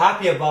we all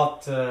happy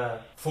about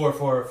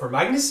for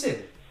Magnussen?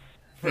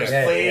 First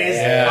Yeah, place.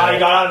 yeah. I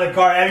got out of the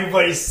car.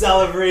 Everybody's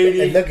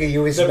celebrating. And look at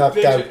you, he's The knocked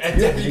picture- out.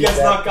 And then he gets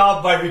knocked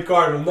out by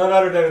Ricardo, none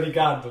other than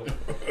Ricardo.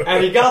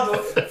 And Ricardo,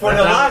 for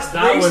the last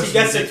that race, was he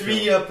gets a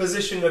ridiculous.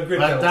 position grid But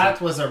penalty.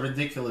 that was a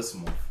ridiculous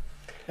move.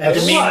 It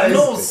It made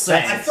no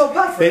sense. I feel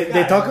bad for They, the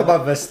they guy. talk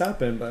about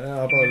Verstappen, but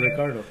how about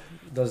Ricardo?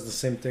 Does the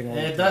same thing. All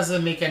the It time.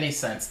 doesn't make any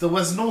sense. There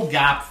was no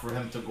gap for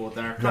him to go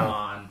there.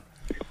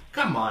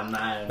 Come on,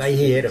 man. Now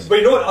he hit him. But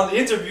you know what? On the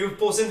interview,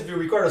 post-interview,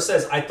 Ricardo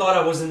says, "I thought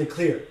I was in the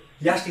clear."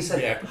 He actually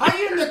said that. How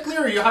you in the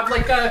clear? You have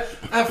like a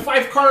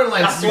 5 car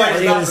lengths. That's why, You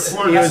he's got not, the he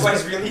corner. that's was- why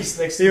he's released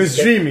next He was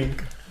season. dreaming.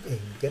 Hey,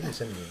 get me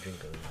something to drink.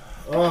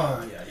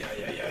 Oh,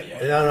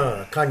 yeah.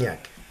 No,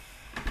 cognac.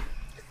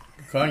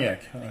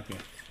 Cognac. Okay.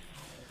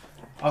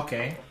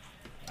 Okay.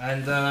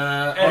 And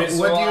Anyway,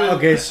 what so do you?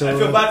 Okay, I so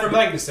feel bad for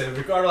Magnussen.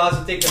 Ricardo has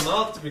to take him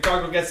out.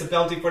 Ricardo gets the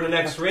penalty for the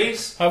next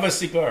race. Have a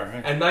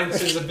cigar. And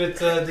Magnussen's a bit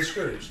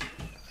discouraged.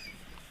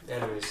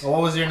 Anyways.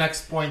 What was your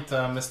next point,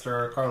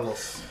 Mr.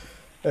 Carlos?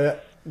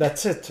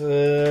 that's it.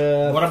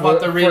 What about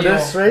the radio?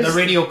 this race? The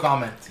radio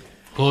comment.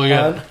 Oh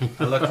yeah.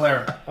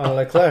 Leclerc. On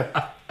Leclerc.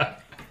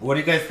 What do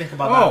you guys think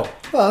about Oh,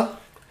 that? Well,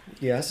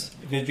 yes.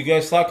 did you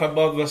guys talk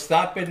about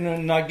Verstappen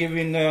and not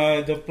giving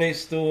the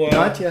place to?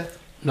 Not yet.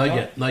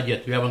 Not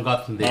yet. We haven't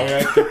gotten there.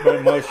 Alright, I keep my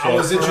mouth I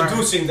was shut.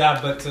 introducing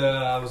that, but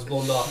I was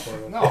blown off for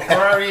it. No,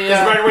 Ferrari.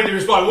 Because right away they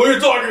respond, "What are you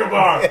talking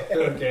about?"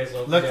 Okay,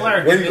 so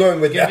Leclerc. Where are you going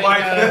with that?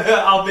 Mike,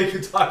 I'll make you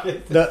talk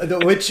it. The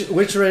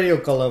which radio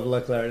call of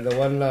Leclerc? The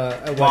one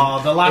Well,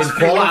 the last in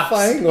few laps.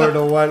 qualifying or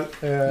the one?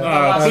 last-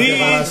 the Please,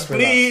 last few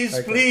laps? please,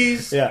 Okay.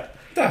 please. Yeah. What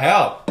the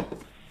hell?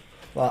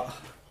 Well,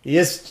 he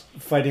is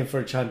fighting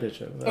for a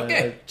championship.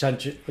 Okay.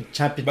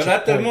 Championship. But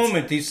at the points.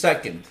 moment, he's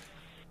second.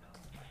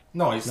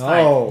 No, he's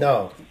tied. No.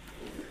 No.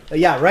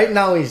 Yeah, right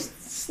now he's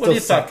still What are you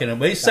second. talking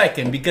about? He's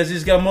second because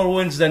he's got more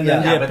wins than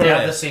Yeah, Yeah, but they have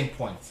the Perez. same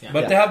points. Yeah.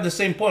 But Yeah. they have the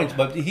same points.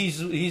 But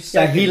he's Yeah,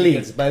 second he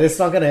leads, because- but it's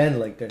not gonna end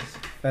like this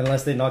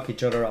unless they knock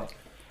each other out.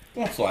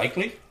 Most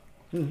likely.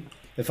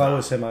 If I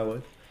was him, I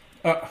would.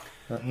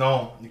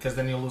 no, because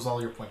then you lose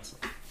all your points.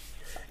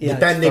 Yeah,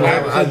 Depending it's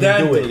on Ferrari. how you do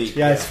Accidentally. it.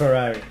 Yeah, it's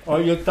Ferrari.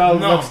 Or you tell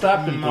No,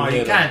 Verstappen no, to you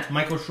get it. can't.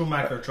 Michael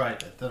Schumacher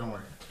tried it. Doesn't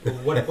work.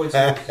 What points?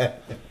 You lose?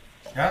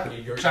 Yeah,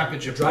 Your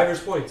championship. driver's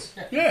points.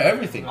 Yeah,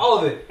 everything. All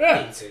of it.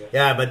 Yeah.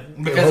 Yeah,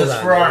 but Because hold it's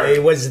on. Ferrari.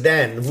 It was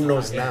then. Who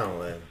knows now?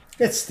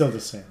 It's still the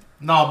same.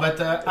 No, but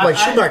Well,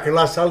 Schumacher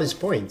lost all his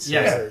points.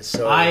 Yes,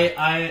 so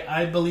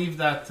I believe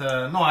that.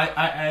 No,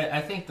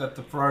 I think that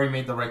the Ferrari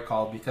made the right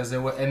call because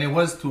it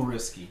was too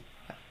risky.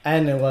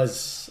 And it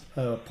was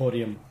a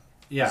podium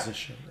Yeah.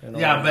 position. and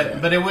all Yeah,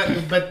 that.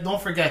 but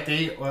don't forget,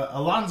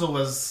 Alonso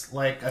was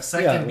like a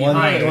second Yeah, one-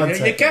 behind. one You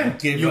second. can't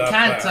give You up.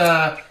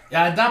 can't.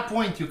 At that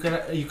point, you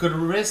could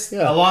risk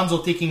Yeah.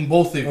 Alonso taking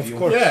both of you.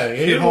 course. Yeah,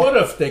 he You know- would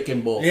have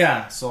taken both.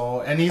 Yeah. So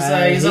and he's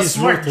And a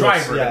smart ruthless.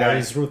 driver. Yeah, the guy.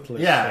 he's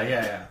ruthless.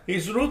 Yeah.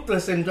 He's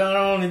ruthless, and not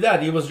only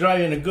that, he was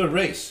driving a good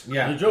race.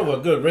 Yeah. He drove a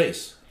good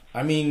race.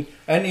 I mean,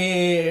 and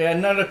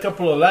another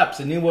couple of laps,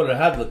 and he would have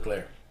had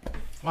Leclerc.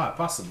 Wow,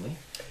 possibly.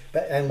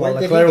 and Well,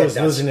 where did Leclerc he was get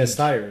that losing his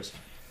speed? tires.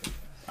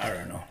 I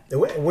don't know.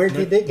 Where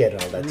did they get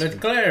all that? speed?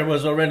 Leclerc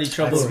was already That's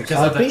trouble.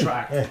 because of the Alpine.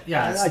 track. Yeah.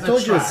 Yeah, it's I the told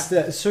you, track.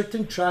 it's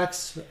certain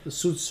tracks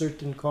suit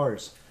certain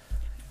cars.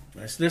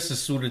 This is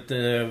suited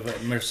to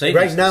Mercedes.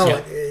 Right now,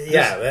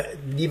 Yeah.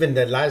 even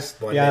the last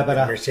one, Yeah, the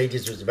but,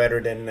 Mercedes was better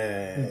than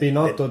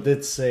Binotto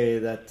did say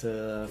that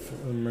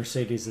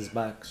Mercedes is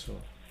back, so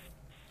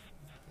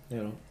you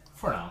know.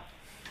 For now.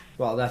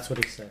 Well, that's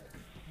what he said.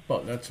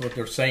 Well, that's what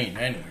they're saying,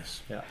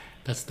 anyways. Yeah,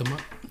 That's the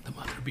mother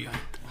behind.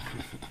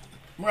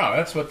 Well,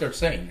 that's what they're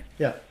saying.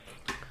 yeah.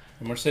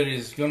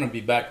 Mercedes is going to be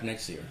back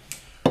next year.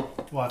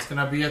 Well, it's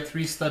gonna be a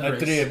three-stud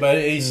race. But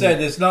he said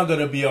it's not going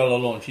to be all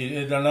alone.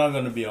 They're not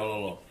going to be all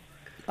alone.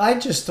 I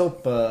just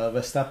hope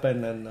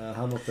Verstappen and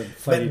Hamilton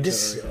fight But each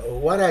this, other.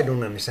 again. what I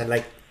don't understand,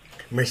 like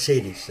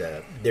Mercedes,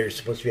 they're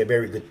supposed to be a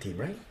very good team,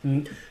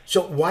 right?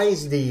 So why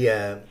is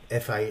the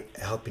FI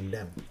helping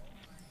them?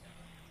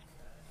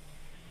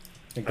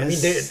 I I mean,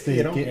 guess they- they,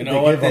 you know- gi- You they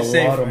know what give they a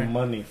say, lot of Frank?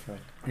 money, Frank.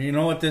 You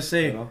know what they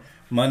say? You know?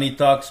 Money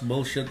talks,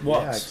 bullshit Yeah,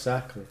 walks.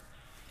 exactly.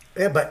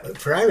 Yeah, but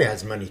Ferrari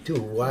has money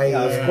too. Why?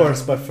 Yeah, of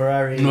course, but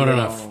Ferrari. Not you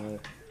enough. know,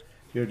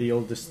 you're the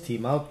oldest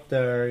team out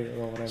there. You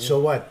know what I mean? So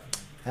what?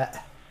 Uh,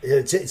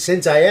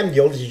 Since I am the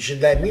oldest, you should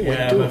let me win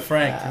Yeah, too. but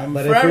Frank,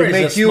 but if we Ferrari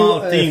make is a you,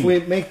 small if team. we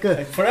make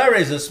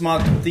Ferrari is a small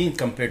team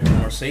compared to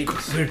Mercedes.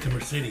 Compared to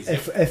Mercedes.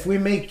 if we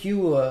make you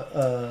We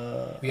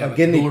a have a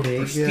guinea more pig,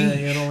 prestige.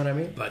 you know what I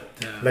mean? But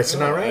That's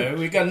not right.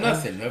 We got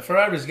nothing.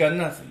 Ferrari's got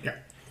nothing.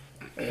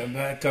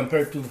 Yeah.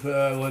 Compared to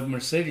what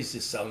Mercedes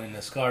is selling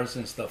as cars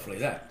and stuff like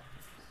that.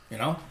 You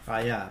know?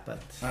 Yeah,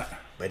 but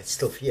But it's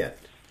still Fiat.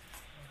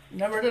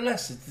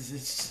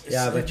 Nevertheless,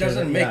 yeah, but it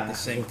doesn't you're- make yeah, the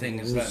same thing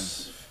as them.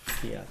 who's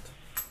Fiat.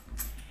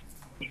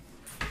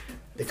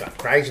 They got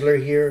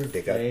Chrysler here.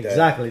 They got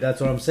Exactly,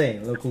 that's what I'm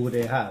saying. Look who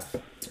they have.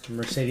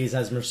 Mercedes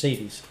has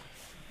Mercedes.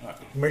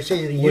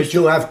 Mercedes used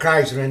to have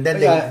Chrysler, and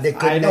then Yeah, they I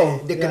couldn't know,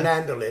 they couldn't yeah.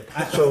 handle it.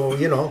 So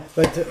you know,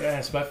 But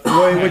Yes, but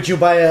would you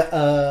buy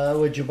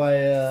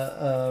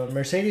a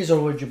Mercedes or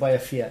would you buy a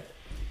Fiat?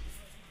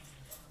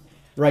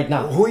 right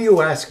now. Who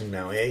you asking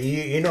now?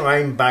 You know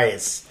I'm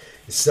biased,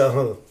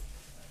 so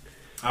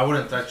I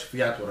wouldn't touch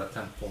Fiat with a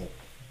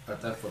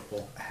 10-foot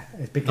pole.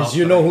 Because No,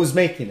 you know sorry. who's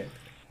making it.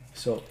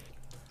 So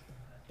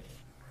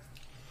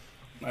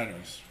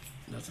Anyways.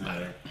 Doesn't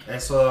matter.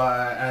 And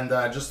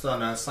so, just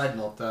on a side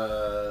note,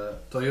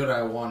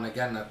 Toyota won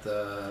again at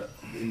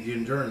in the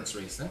endurance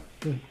race.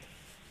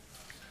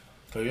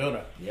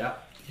 Toyota. Yeah.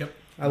 Yep.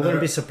 I wouldn't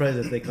be surprised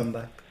if they come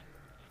back.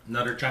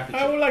 Another I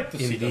championship. would like to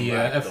In see them the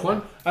back, F1?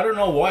 though. I don't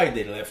know why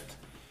they left.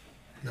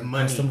 The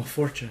Cost them money. a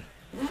fortune.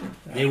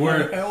 They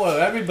were Well,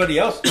 everybody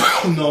else.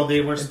 no,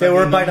 they were. They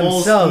were spending by the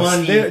most themselves.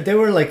 money. They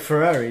were like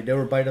Ferrari. They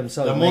were by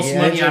themselves. The most making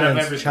money engine out of and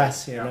everything.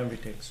 chassis and Yeah.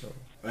 everything. So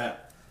Yeah.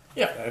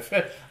 Yeah, if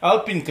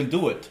Alpine can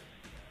do it.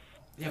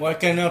 Yeah. Why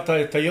can't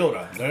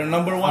Toyota? They're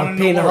number one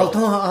Alpine. in the world.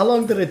 How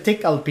long did it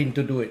take Alpine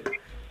to do it?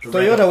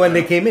 Toyota, when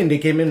they came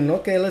in.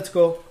 Okay, let's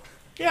go.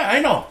 Yeah,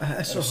 I know.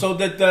 So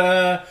that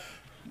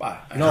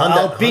No, Honda-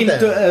 Alpine,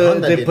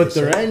 Honda they did put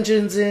the their same.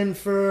 engines in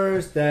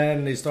first,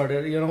 then they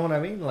started. You know what I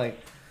mean? Like,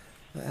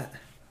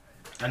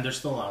 And they're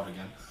still out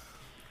again.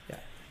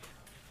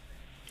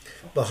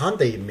 but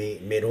Honda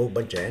made a whole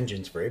bunch of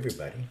engines for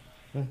everybody.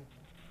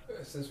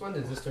 Since when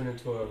did this turn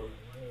into a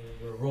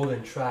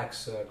rolling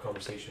tracks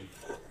conversation?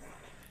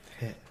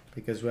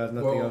 because we have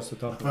nothing Well- else to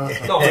talk about.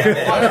 No,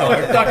 no,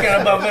 we're talking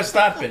about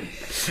Verstappen.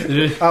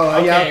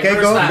 Oh, yeah, okay,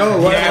 go.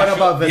 Verstappen. What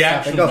about the Verstappen?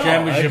 actual Go. I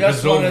championship just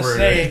is want to over.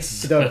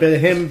 say,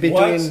 Him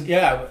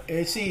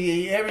between.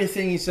 see,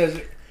 everything he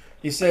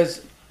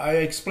says, I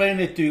explained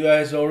it to you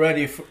guys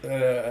already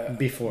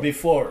Before.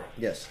 Before.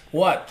 Yes.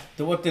 What?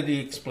 What did he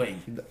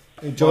explain?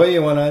 Joey,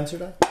 you want to answer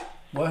that?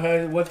 What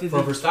did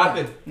for he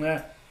Verstappen,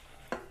 Yeah,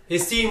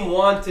 his team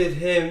wanted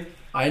him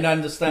I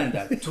understand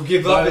that. to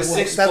give up his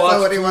 6 That's spots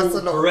not what he to wants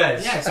to know.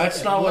 Perez. Yes,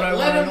 That's not what I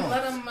let wanna him. know.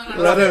 Let him.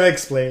 Let him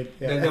explain.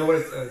 Then, Yeah. then what,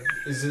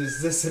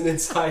 is this an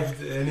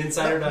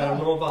insider that I don't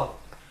know about?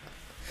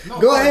 No,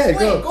 Go ahead,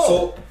 explain,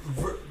 go.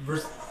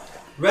 So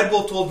Red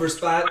Bull told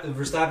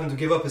Verstappen to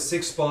give up a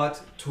 6th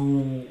spot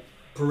to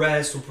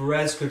Perez, so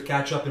Perez could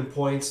catch up in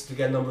points to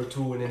get number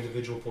 2 in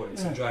individual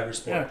points in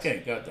driver's Yeah, points,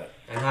 okay, got that.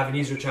 and have an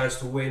easier chance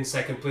to win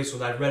 2nd place, so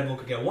that Red Bull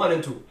could get 1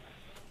 and 2.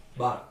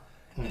 But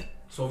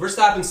so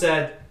Verstappen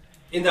said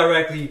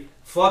indirectly,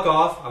 "Fuck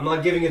off! I'm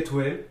not giving it to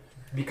him,"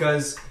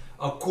 because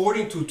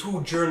according to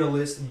 2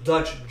 journalists,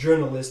 Dutch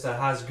journalists that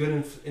has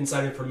good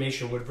inside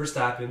information with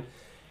Verstappen,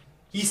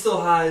 he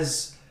still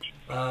has.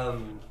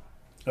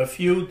 A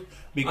feud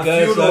because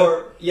A feud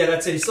or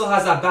that's it. He still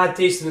has that bad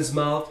taste in his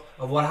mouth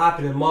of what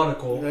happened in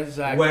Monaco,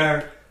 Exactly.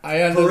 where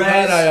Perez, I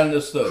Perez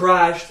understood.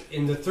 crashed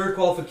in the 3rd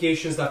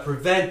qualifications that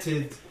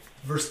prevented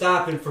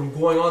Verstappen from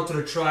going onto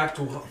the track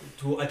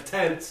to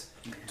attempt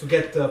to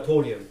get the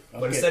podium, but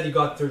Okay. instead he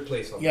got 3rd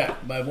place. On Yeah,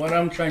 but what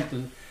I'm trying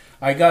to,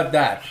 I got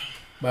that.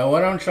 But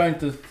what I'm trying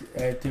to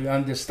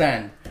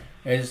understand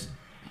is,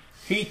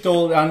 he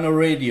told on the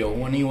radio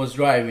when he was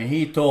driving.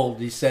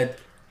 He said,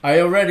 "I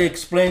already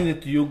explained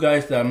it to you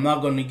guys that I'm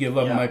not going to give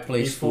up my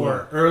place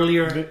before to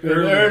earlier.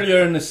 earlier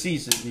in the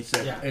season." He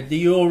said, Yeah. "Do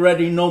you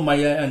already know my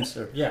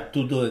answer Yeah. to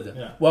do it?"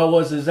 Yeah. What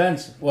was his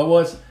answer? What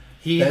was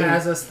He Then-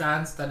 has a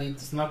stance that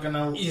he's not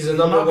gonna. He's a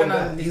number one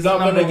guy. he's not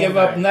going to give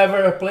up never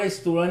a place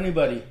to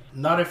anybody?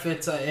 Not if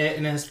it's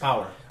in his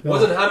power.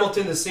 Wasn't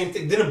Hamilton the same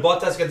thing? Didn't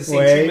Bottas get the same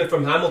Wait. treatment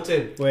from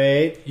Hamilton?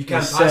 Wait, You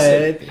can't he pass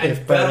said it. And if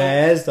Vettel-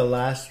 Perez, the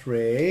last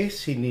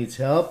race, he needs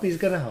help, he's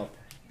going to help.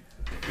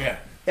 Yeah.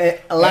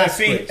 Last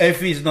race.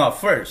 If he's not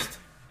first,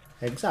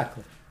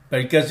 Exactly.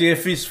 because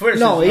if he's first,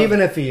 No, it's not- even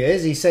if he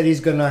is, he said he's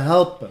going to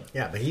help him.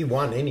 Yeah, but he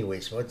won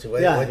anyways. What's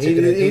Yeah, what's he- he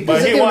gonna he- do? But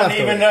He's he a good won enough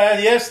even to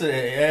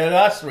yesterday,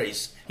 last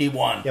race. He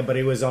won. Yeah, but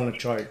he was on a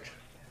charge.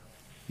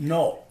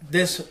 No,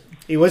 this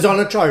He was on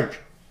a charge.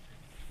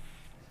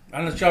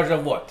 on the charge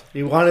of what?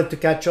 He wanted to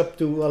catch up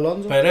to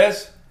Alonso.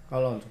 Perez?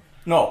 Alonso.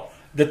 No,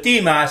 the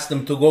team asked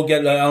him to go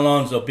get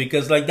Alonso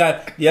because like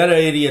that, the other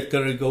idiot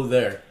couldn't go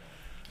there.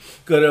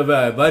 Could have,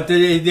 but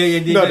they No,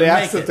 didn't they make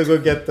asked him it. to go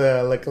get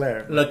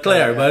Leclerc.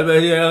 Leclerc, Yeah. but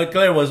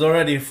Leclerc was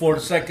already 4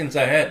 seconds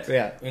ahead.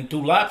 Yeah. In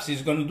 2 laps,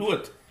 he's going to do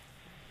it.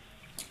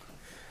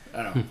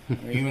 I don't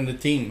know. Even the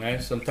team,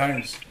 man,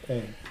 sometimes.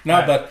 Yeah.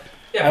 No, but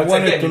Yeah, I but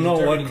wanted again, to you know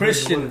determine what who's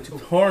Christian the one and two.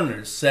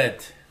 Horner said.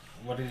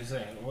 What did he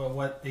say? Well,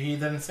 what he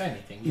didn't say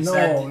anything.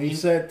 He He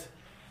said.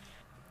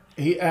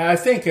 I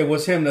think it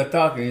was him that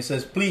talking. He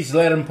says, "Please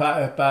let him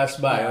pass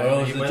by." or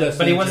else it's just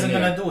but he an wasn't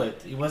engineer." gonna do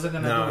it. He wasn't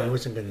gonna No, do I it.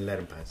 wasn't going to let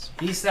him pass.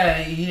 He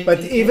said. But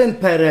even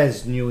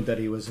Perez knew that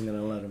he wasn't going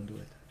to let him do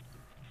it.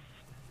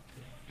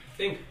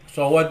 think.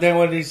 So what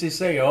did he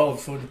say? Oh,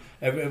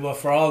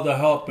 for all the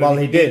help. Well,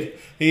 he did.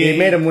 He He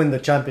made him win the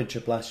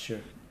championship last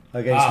year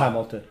against Ah.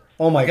 Hamilton.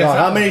 Oh my Against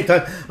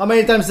God! How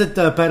many times did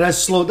Perez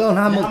slow down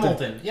Hamilton?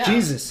 Hamilton, yeah.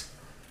 Jesus,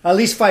 at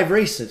least 5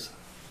 races.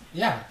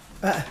 Yeah.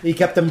 He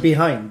kept him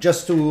behind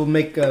just to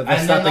make And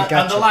then Verstappen on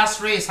catch the him.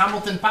 last race,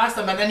 Hamilton passed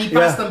him, and then he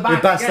passed Yeah, him back.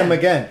 he passed him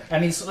again.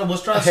 and he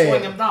was trying to Hey, slow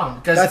him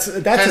down. that's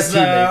a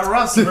teammate.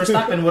 Russ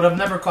Verstappen would have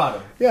never caught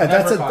him. Yeah,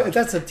 Never caught him.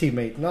 that's a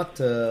teammate, not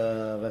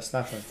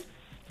Verstappen.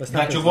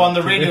 That you go on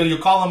the radio, you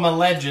call him a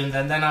legend,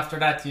 and then after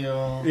that you.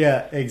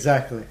 Yeah,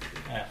 exactly.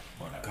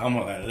 come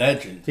on, a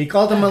legend. He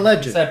called him a He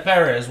legend. said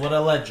Perez, what a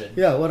legend.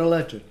 Yeah, what a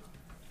legend.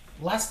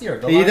 Last year.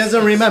 He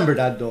doesn't remember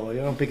that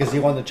though, because he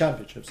won the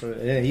championship. So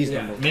he's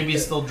number one. Maybe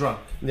he's still drunk.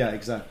 Yeah,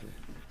 exactly.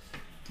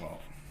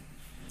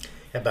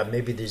 Yeah, but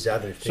maybe there's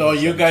other things. So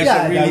you guys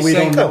Yeah, are that really we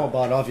saying... don't know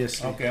about,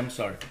 obviously. Okay, I'm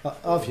sorry.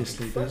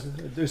 Obviously,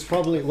 there's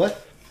probably what?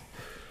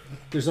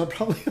 There's not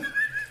probably.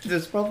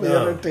 There's probably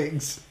No. other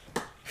things.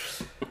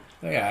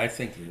 Yeah, I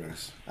think there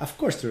is. Of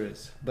course there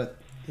is, but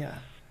yeah,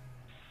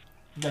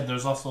 Yeah,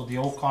 there's also the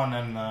Ocon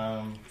and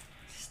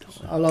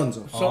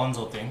Alonso.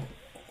 Alonso thing.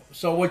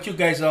 So what you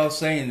guys are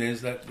saying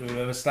is that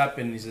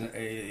Verstappen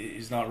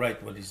is not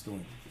right what he's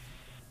doing.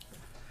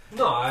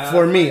 No,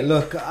 For me,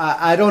 look,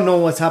 I don't know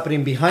what's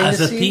happening behind As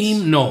the a scenes.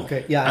 team, no.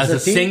 Okay, yeah, As a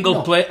team, single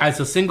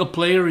no.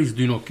 player, he's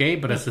doing okay.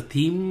 But as a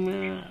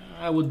team,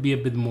 I would be a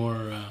bit more.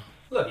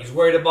 look, he's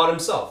worried about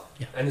himself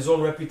and his own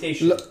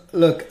reputation.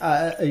 Look,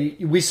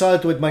 we saw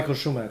it with Michael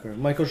Schumacher.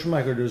 Michael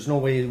Schumacher, there's no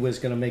way he was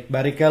going to make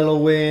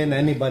Barrichello win,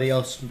 anybody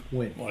else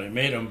win. Well, he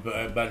made him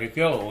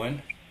Barrichello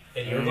win.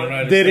 And you're In the like,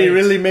 United Did he States.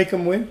 really make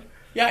him win?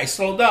 Yeah, he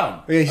slowed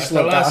down. He At the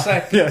slowed last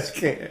down. second. Yes,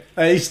 okay.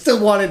 He still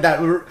wanted that.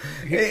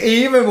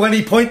 Even when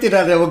he pointed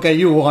at it, okay,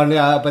 you won,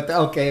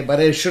 but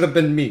it should have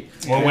been me.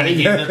 Or when he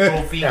gave the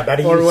trophy. Yeah, but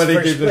he's Or when he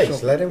first gave the place.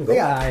 trophy. Let him go.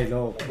 Yeah, I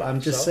know. I'm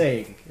just So?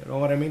 saying. You know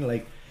what I mean?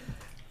 Like,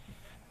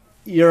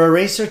 you're a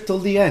racer till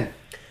the end.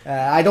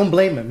 I don't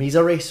blame him. He's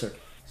a racer.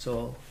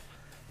 So,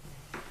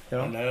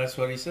 And that's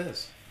what he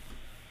says.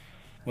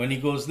 When he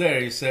goes there,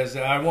 he says,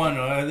 I won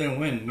or I didn't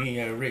win.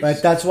 Me, I raced.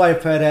 But that's why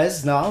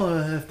Perez now,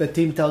 if the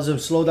team tells him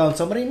slow down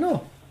somebody,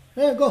 no.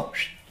 Yeah, go.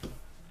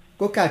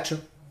 Go catch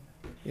him.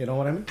 You know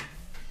what I mean?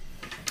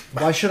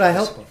 Why should I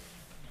help him?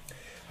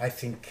 I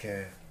think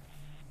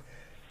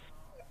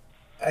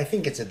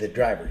it's the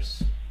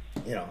drivers.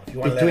 You know, if you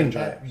want Between to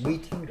let drivers.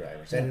 between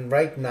drivers. And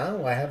right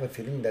now, I have a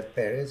feeling that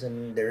Perez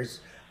and there's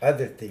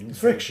other things.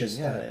 Friction,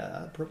 Just,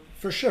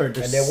 for sure. And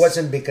it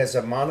wasn't because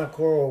of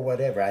Monaco or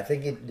whatever. I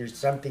think there's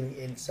something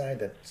inside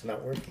that's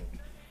not working.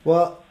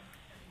 Well,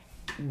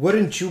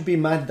 wouldn't you be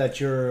mad that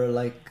you're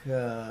like,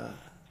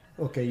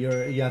 okay,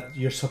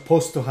 you're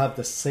supposed to have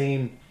the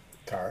same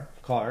car,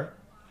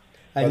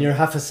 and But- you're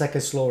half a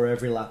second slower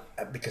every lap.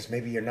 Because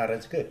maybe you're not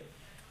as good.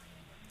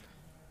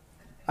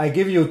 I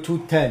give you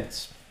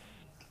 2/10,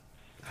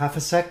 half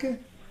a second.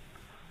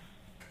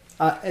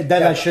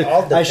 Then Yeah, I should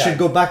all the I should time.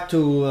 go back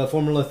to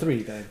Formula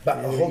 3 then. But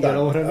You hold know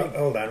on, what I mean?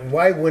 hold on.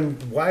 Why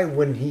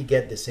wouldn't he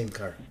get the same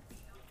car?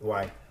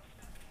 Why?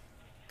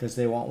 Because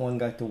they want one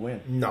guy to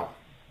win. No,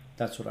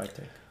 That's what I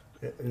think.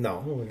 no.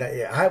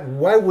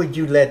 Why would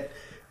you let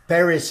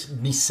Paris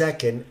be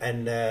second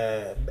and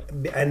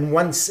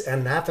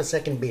half a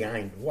second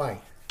behind? Why?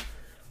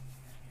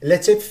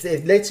 Let's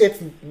say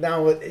if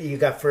now you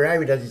got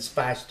Ferrari that is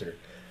faster,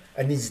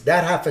 and he's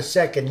that half a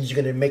second, he's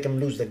going to make him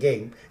lose the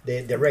game,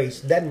 the race.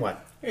 Then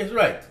what? He's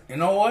right. You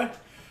know what?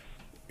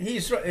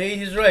 He's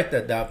right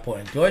at that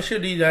point. Why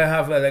should he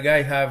have the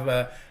guy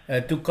have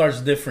two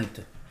cars different?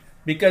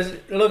 Because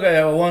look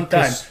at one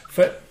time,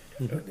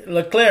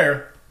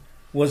 Leclerc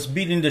was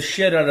beating the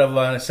shit out of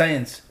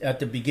Sainz at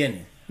the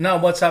beginning. Now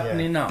what's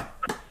happening now?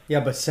 Yeah,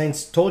 but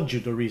Sainz told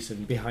you the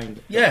reason behind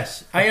it.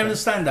 Yes, I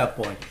understand that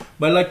point.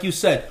 But like you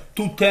said,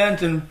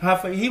 2/10 and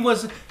half. He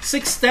was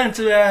 6/10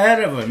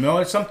 ahead of him.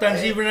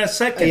 Sometimes even a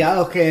second. Yeah,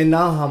 okay, and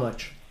now how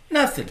much?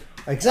 Nothing.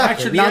 Exactly.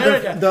 Actually, now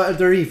yeah,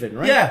 they're even,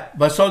 right? Yeah,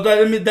 but so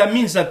that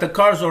means that the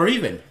cars are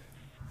even.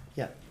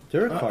 Yeah,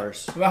 they're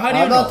cars. Well, how do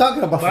you I'm know? not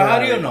talking about But how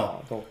do Ferrari you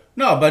know? now.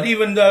 No, but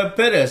even the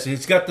Perez,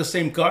 he's got the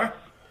same car.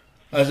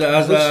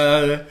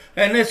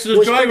 And it's the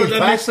Who's driver pretty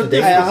that makes the fast today?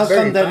 difference. How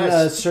Very come then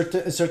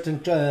fast. certain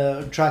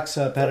tracks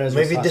Perez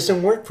Maybe it was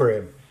doesn't work for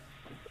him.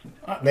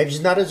 Maybe he's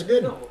not as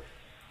good.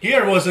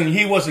 Here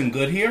he wasn't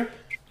good here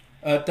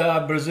at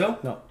Brazil.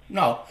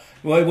 No.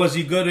 Well, was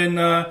he good in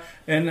where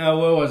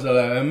was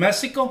it,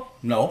 Mexico?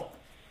 No.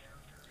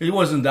 He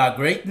wasn't that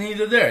great.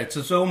 Neither there. It's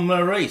his own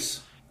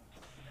race,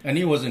 and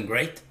he wasn't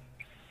great.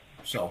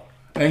 So,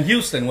 and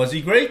Houston, was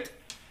he great?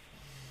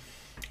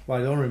 Well,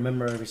 I don't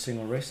remember every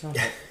single race now.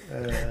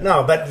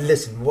 No, but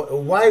listen,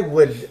 why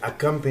would a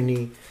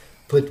company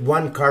put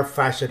one car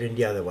faster than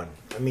the other one?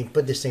 I mean,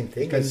 put the same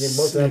thing. And they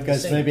both have the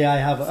Because same. maybe I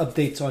have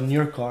updates on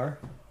your car,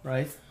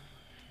 right?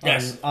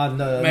 Yes. On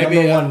the Maybe,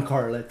 number one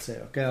car, let's say.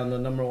 Okay, on the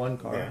number one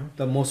car, Yeah.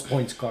 the most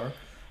points car.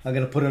 I'm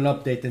going to put an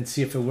update and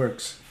see if it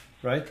works,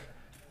 right?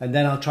 And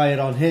then I'll try it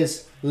on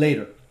his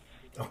later.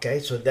 Okay,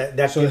 so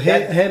that So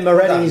him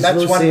already is that's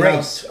one losing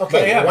race. out. Okay,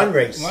 But yeah, one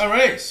race. One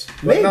race.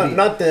 But Maybe.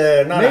 not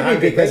Maybe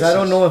 100 because I races.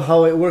 don't know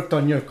how it worked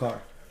on your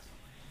car.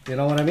 You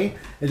know what I mean?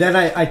 And then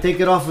I take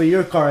it off of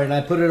your car and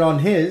I put it on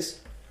his,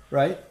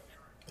 right?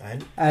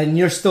 And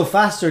you're still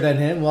faster than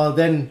him. Well,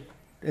 then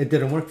it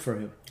didn't work for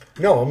him.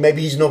 No,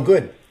 maybe he's no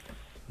good.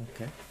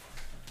 Okay.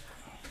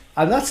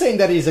 I'm not saying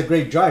that he's a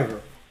great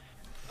driver.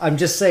 I'm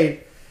just saying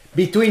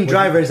between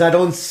drivers, I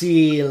don't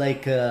see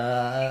like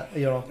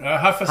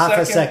Half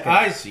a second,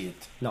 I see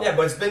it. No. Yeah,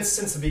 but it's been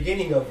since the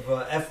beginning of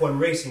F1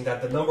 racing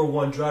that the number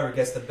one driver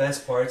gets the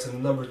best parts and the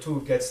number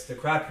two gets the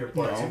crappier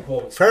parts in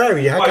quotes.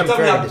 Ferrari, how Alright, come tell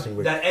me Ferrari doesn't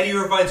work? that Eddie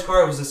Irvine's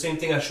car was the same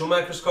thing as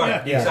Schumacher's car?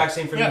 Yeah. The exact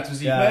same from Yeah. A to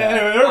Z.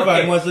 Yeah.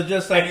 Irvine Okay. was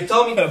just like And you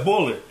tell me- a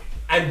bullet.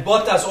 And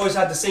Bottas always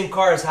had the same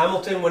car as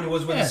Hamilton when he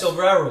was with Yes. the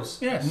Silver Arrows.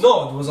 Yes.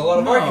 No, there was a lot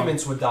of No.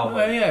 arguments with that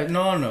one. Yeah,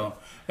 no.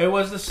 It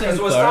was the same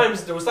Because car.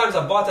 there was times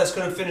that Bottas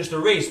couldn't finish the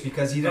race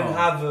because he didn't No.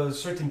 have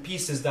certain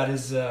pieces that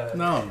his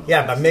No.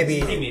 Yeah, but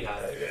maybe teammate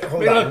had.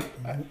 hold But on. look,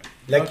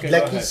 Like okay,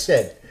 like go he ahead.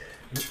 said,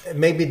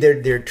 maybe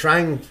they're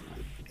trying.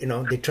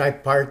 They try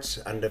parts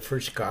on the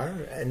first car,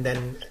 and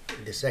then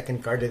the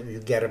second car that you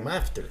get them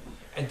after.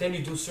 And then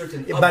you do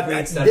certain But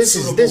upgrades that's this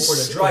is suitable this. for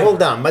the driver.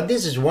 Hold on, but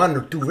this is 1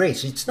 or 2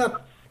 races. It's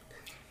not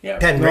Yeah.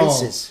 10 No.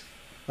 races.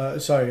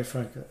 Sorry,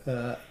 Frank.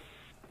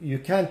 You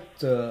can't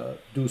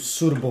do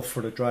suitable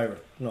for the driver.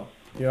 No,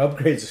 your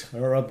upgrades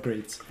are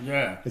upgrades.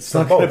 Yeah. It's For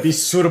not going to both. be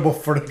suitable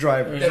for the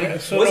driver. Yeah.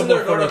 Wasn't Suitable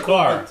there for an the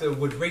car. article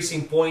with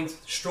Racing Point?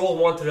 Stroll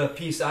wanted a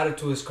piece added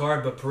to his car,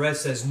 but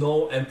Perez says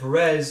no, and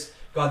Perez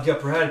got the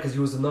upper hand because he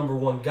was the number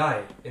one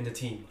guy in the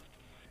team.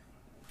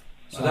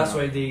 So that's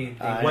why they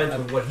went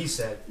with what he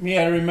said. Me,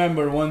 I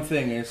remember one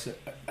thing is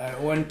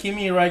when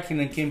Kimi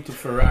Räikkönen came to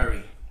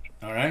Ferrari,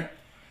 all right,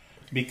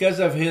 because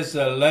of his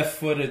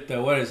left-footed,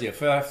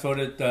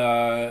 left-footed.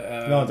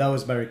 No, that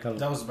was Barrichello.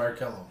 That was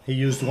Barrichello. He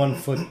used 1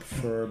 foot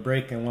for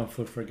brake and 1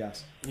 foot for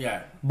gas.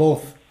 Yeah,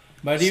 Both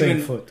but same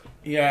even foot.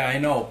 yeah, I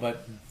know,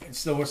 but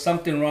there was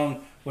something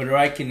wrong with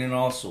Räikkönen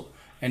also,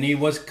 and he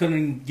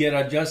couldn't get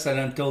adjusted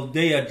until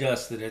they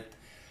adjusted it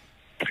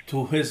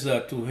to his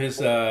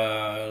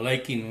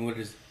liking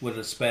with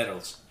his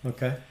pedals.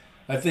 Okay.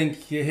 I think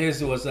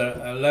his was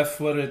a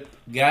left-footed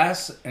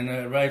gas and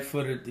a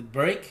right-footed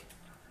brake.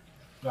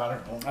 I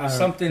don't know.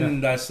 Something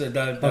that's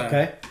that.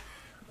 Okay.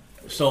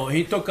 So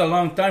he took a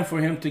long time for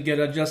him to get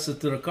adjusted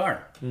to the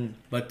car,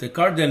 but the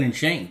car didn't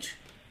change.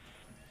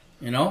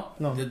 You know,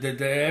 No.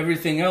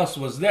 Everything else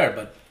was there,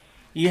 but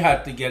he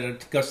had to get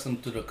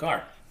accustomed to the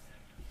car.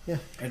 Yeah.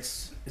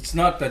 It's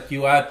not that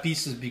you add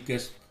pieces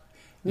because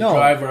the No,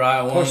 driver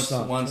of course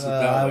not. wants it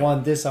that I way.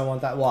 want this, I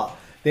want that. Well,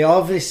 they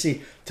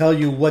obviously tell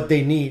you what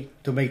they need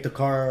to make the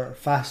car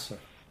faster,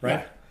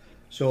 right? Yeah.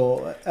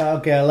 So,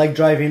 okay, I like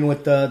driving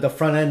with the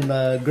front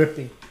end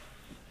gripping.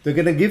 They're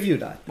going to give you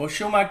that. Well,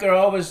 Schumacher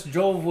always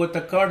drove with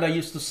a car that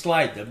used to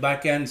slide, the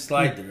back end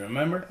slider,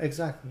 remember?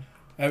 Exactly.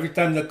 Every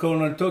time the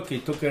Conan took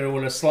it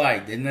with a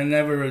slide, and then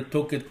never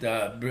took it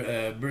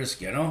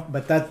brisk, you know?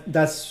 But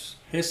that's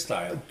His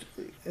style.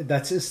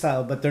 his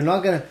style. But they're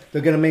going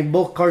to make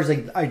both cars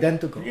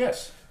identical.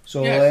 Yes.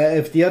 So Yes.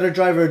 if the other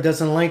driver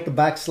doesn't like the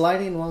back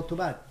sliding, well, too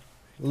bad.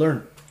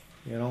 Learn.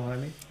 You know what I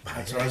mean?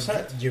 That's what I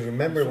said. Do you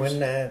remember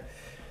when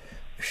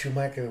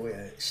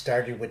Schumacher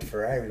started with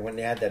Ferrari, when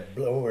they had that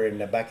blower in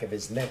the back of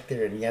his neck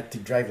there, and he had to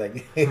drive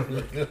like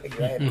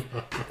that?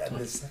 on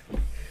the side?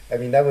 I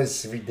mean, that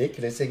was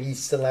ridiculous, and he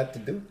still had to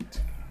do it.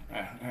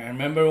 I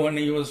remember when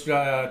he was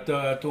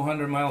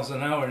 200 miles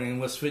an hour and he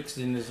was fixed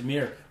in his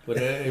mirror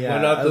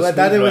without the but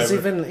that it was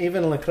screwdriver.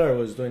 even Leclerc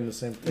was doing the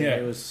same thing. Yeah.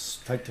 It was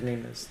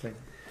tightening his thing.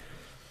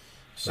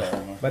 So,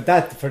 But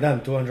that for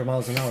them, 200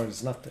 miles an hour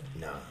is nothing.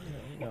 No.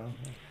 You know?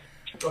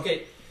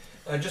 Okay,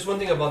 just one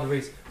thing about the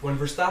race. When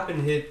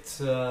Verstappen hit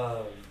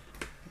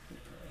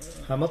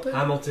Hamilton.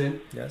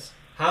 Hamilton, Yes.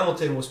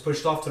 Hamilton was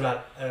pushed off to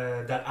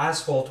that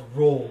asphalt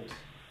road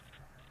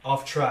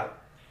off track.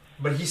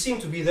 But he seemed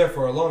to be there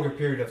for a longer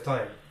period of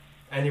time.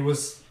 And he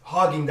was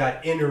hogging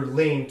that inner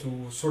lane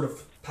to sort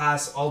of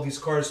pass all these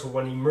cars, so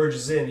when he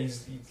merges in,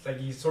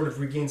 he sort of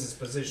regains his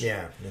position.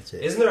 Yeah, that's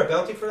it. Isn't there a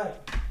penalty for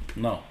that?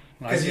 no.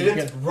 Because he I think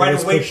didn't right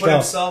was away pushed put off.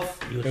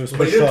 himself. It was But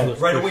he pushed didn't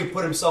off. right away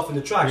put himself in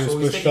the track, He was so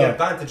he's pushed taking off.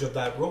 advantage of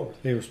that road.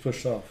 He was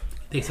pushed off.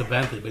 Takes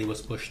advantage, but he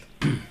was pushed.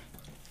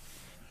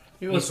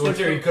 He was So in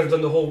theory, he could have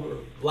done the whole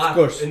lap Of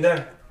course. in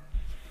there.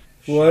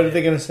 What are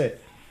they gonna say?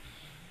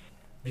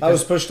 I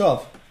was pushed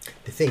off.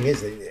 The thing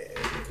is,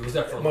 He was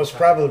there for a long most time.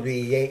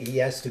 probably he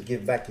has to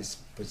give back his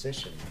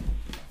position.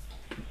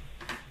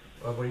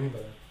 What do you mean by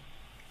that?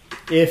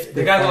 If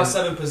The guy lost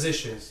 7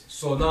 positions,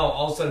 so now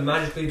all of a sudden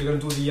magically they're gonna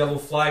do the yellow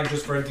flag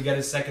just for him to get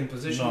his second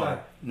position No,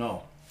 back.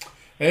 no.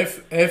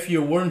 If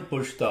you weren't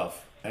pushed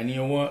off and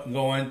you weren't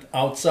going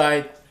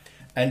outside,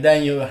 and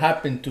then you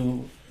happen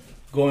to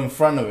go in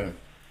front of him,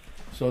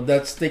 so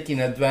that's taking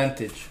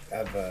advantage.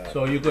 Of,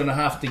 So you're gonna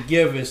have to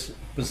give his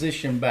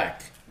position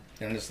back.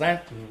 You understand?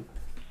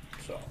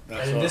 So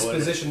that's And in all this it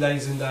is. position that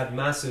he's in that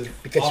massive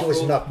because he was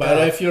off-road- knocked But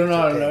out. if you're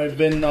not It's okay.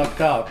 been knocked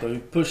out or you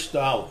pushed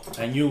out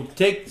and you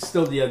take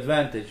still the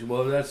advantage,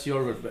 well, that's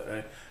your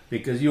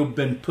because you've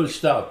been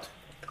pushed out.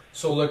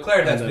 So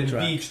Leclerc that's On the been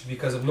track. beached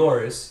because of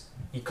Norris,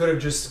 he could have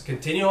just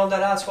continued on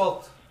that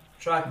asphalt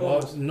track.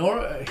 Well, almost.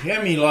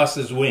 he lost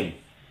his wing,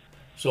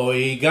 so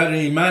he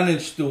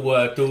managed to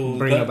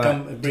Bring it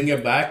back. bring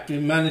it back. He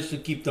managed to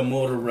keep the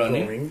motor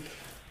running, Going.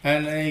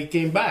 and he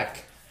came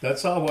back.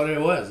 That's all what it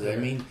was. I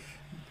mean,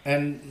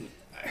 and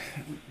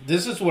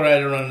this is what I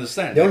don't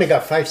understand. They only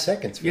got 5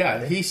 seconds.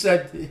 Yeah, he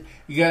said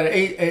he got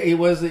eight. He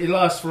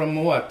lost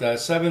from what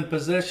 7th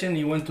position.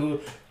 He went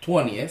to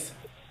 20th.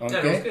 Yeah,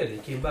 that was Okay. good. He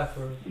came back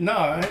for.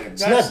 No,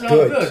 that's not not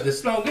good. good.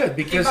 It's not good Came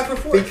because back for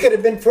He fourth. could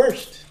have been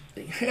first.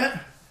 yeah,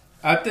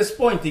 at this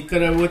point he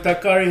could have with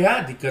that car he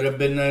had, he could have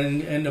been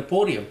in the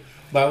podium.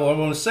 But what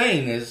I'm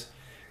saying is,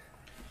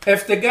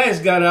 if the guys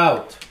got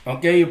out,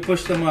 okay, you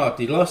pushed him out.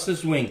 He lost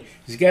his wing.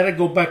 He's got to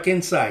go back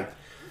inside.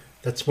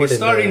 That's more He's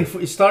than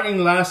He's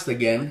starting last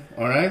again.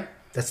 All right.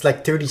 that's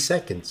like 30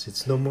 seconds.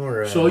 It's no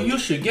more. So you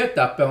should get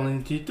that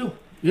penalty too.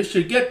 You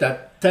should get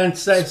that 10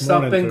 seconds It's more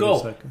stop than and 30 go.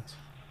 seconds.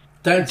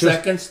 10 Just-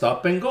 seconds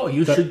stop and go.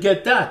 You should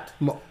get that.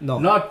 No,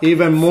 Not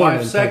even more 5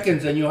 than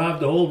seconds and you have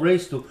the whole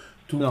race to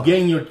No.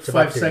 gain your about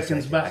 5 30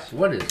 seconds seconds. back.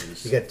 What is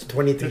this? you got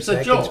 23 It's a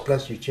seconds joke.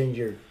 plus you change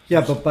your.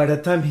 Yeah, but by the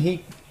time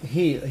he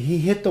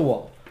hit the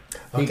wall,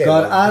 he Okay,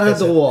 got well, out of because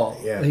the of- wall.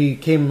 yeah. He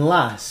came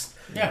last.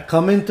 Yeah.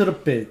 Come into the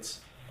pits,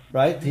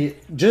 right?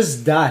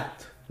 Just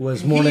that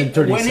was more than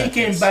 30 when seconds.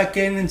 he came back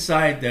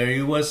inside there,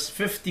 he was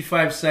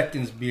 55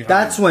 seconds behind.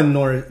 That's when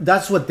Norris.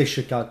 That's what they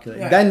should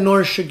calculate. Yeah. Then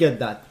Norris should get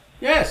that.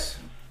 Yes.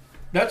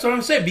 That's what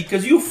I'm saying.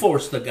 Because you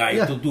forced the guy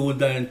Yeah. to do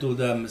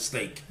the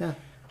mistake. Yeah,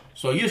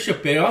 So you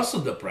should pay also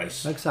the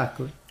price.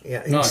 exactly.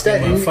 Yeah, No,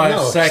 instead, give him 5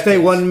 no, seconds. Stay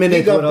 1 minute.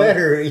 he got without-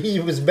 better. He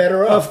was better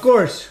off. Of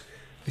course.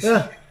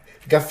 Yeah.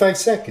 Got 5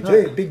 seconds.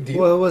 Hey, big deal.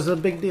 Well, it was a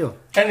big deal.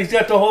 And he's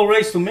got the whole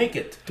race to make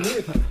it.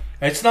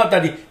 It's not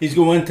that he's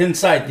going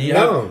inside.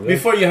 No, yeah.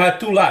 Before you had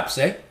 2 laps,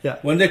 eh? Yeah.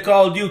 When they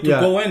called you to Yeah.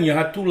 go in, you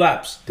had 2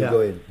 laps. to Yeah. go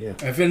in, yeah.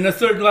 If in the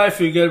 3rd lap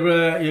you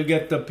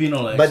get the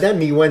penalized. But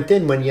then he went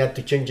in when he had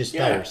to change his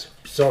Yeah. tires.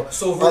 So,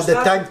 So all the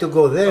Verstappen- time to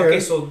go there. Okay,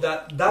 so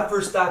that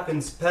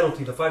Verstappen's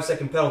penalty, the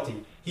 5-second penalty,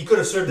 he could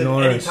have served it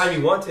Norris. any time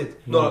he wanted.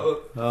 No,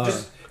 Ah.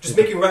 just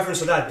making reference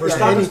to that.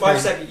 Verstappen's anytime.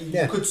 5 second, you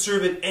Yeah. could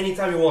serve it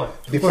anytime you want.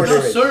 before He's the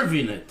not race.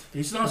 serving it.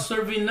 He's not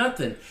serving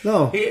nothing.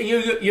 No.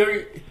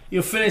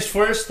 You finish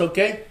first,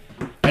 okay?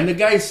 And the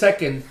guy is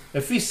second.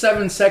 If he's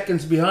 7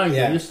 seconds behind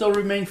Yeah. you, you still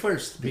remain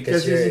first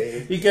Because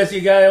because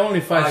you got only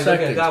 5 Ah, you look at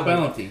seconds that way.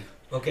 penalty.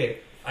 Okay,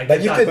 I But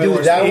get you that. could do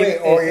it that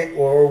it- way,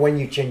 or when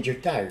you change your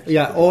tires.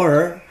 Yeah,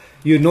 or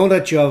you know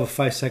that you have a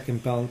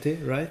 5-second penalty,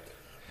 right?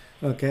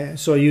 Okay,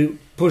 so you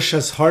push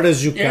as hard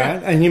as you Yeah.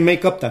 can, and you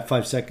make up that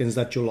 5 seconds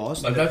that you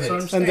lost, But that's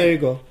what I'm saying. and there you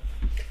go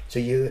So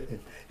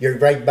you're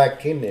right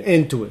back in it.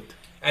 into it.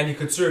 And you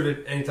could serve it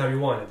anytime you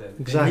wanted then.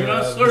 Exactly. You're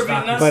not Uh, serving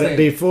Verstappen-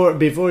 nothing. But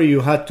before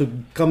you had to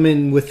come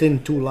in within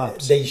 2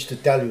 laps. They used to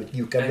tell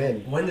you come And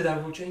in when did that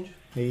rule change?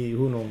 Hey,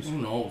 who knows? Who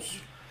knows?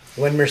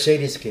 when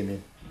Mercedes came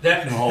in.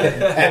 That No.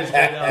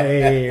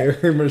 Hey,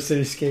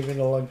 Mercedes came in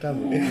a long time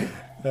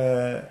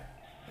ago.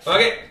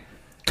 Okay.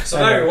 So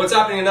Mario, what's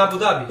happening in Abu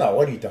Dhabi? No,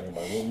 what are you talking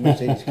about? Well,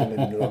 Mercedes came in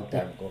a long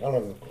time ago. How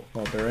long ago?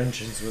 Well, their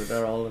engines were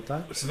there all the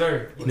time. It's very.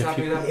 What's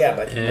happening in Abu Dhabi? Yeah,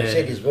 but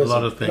Mercedes a was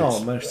lot of things.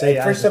 No,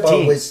 Mercedes. First as a of all,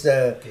 team. it was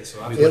Okay,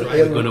 so Abu Dhabi.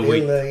 We're gonna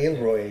wait.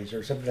 Ilroy's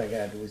or something like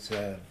that. It was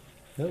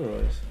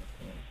Elroy's.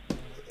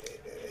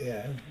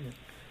 yeah.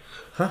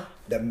 Huh?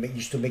 That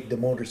used to make the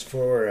motors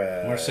for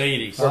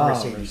Mercedes. For Ah,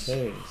 Mercedes.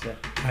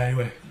 yeah.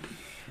 Anyway.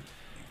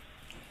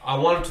 I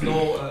wanted to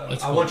know.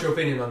 Let's I go. want your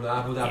opinion on the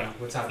Abu Dhabi. Yeah.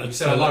 What's happening? You Let's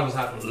said a lot was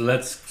happening.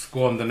 Let's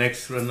go on the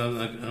next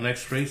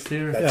race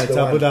there. That's Yeah, it's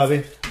the Abu one.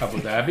 Dhabi. Abu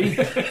Dhabi.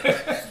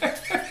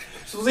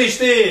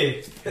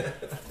 Suzisti!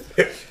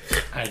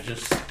 I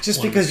just Just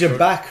wanted because to- your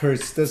back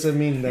hurts doesn't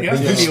mean that You have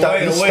to He be stopped-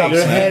 wide he awake. stopped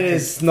your Max. head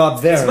is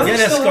not there. Max Get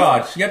a still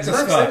scotch. Get the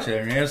Max scotch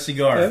there? there. Get a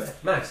cigar. Yeah.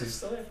 Max, is he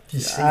still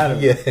there? I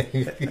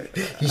don't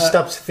He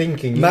stops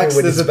thinking. You Max know,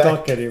 with his doesn't back.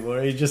 talk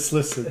anymore. He just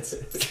listens.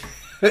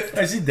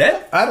 Is he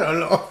dead? I don't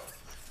know.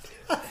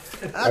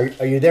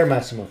 Are you there,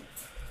 Massimo?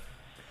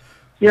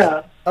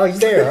 Yeah. Oh, he's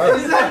there.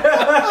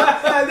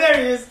 Huh? There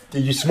he is. Are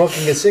you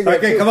smoking a cigarette?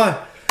 Okay, too? come on.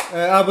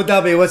 Abu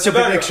Dhabi, what's your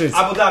Abu predictions?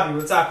 Dhabi,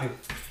 what's happening?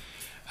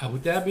 Abu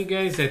Dhabi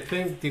guys, I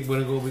think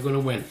we're gonna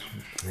win.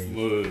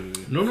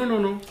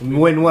 No.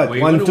 Win what?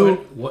 We're 1, gonna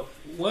 2, win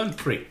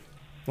 1-3.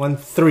 1,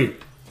 3.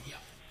 Yeah.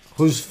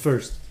 Who's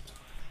first?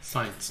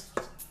 Science.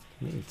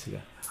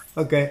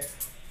 Okay.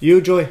 You,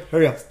 Joy,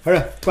 hurry up. Hurry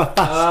up. Come on,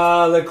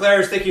 fast.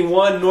 Leclerc is taking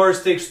 1,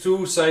 Norris takes 2,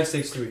 Sainz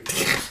takes 3.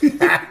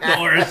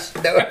 Norris.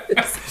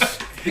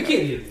 You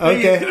can't.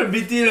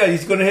 Okay.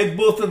 He's gonna hit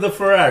both of the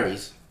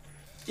Ferraris.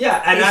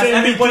 Yeah, and He's as in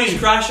everybody's between.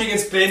 crashing and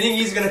spinning,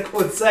 he's gonna go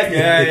in second.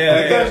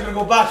 Yeah, The guy's gonna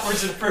go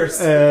backwards at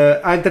first.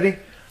 Anthony?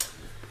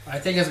 I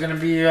think it's gonna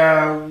be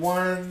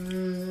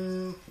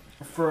 1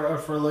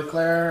 for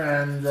Leclerc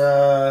and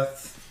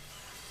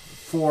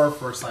 4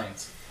 for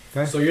Sainz.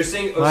 So you're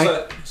saying,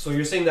 Mike? so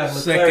you're saying that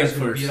Second Leclerc is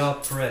gonna first. beat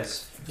out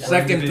Perez.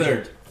 Second, Individual.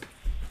 third.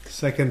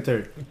 Second,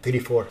 third.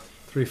 3-4.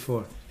 3,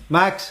 4.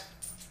 Max?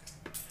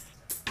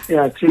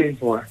 Yeah, 3 and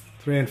 4.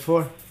 3 and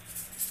 4.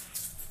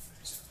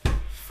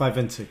 5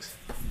 and 6.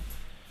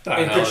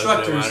 In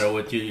constructors- matter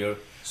what you're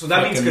So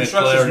that means Fucking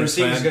constructors, McLaren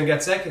Mercedes is fan. gonna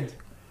get second.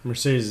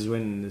 Mercedes is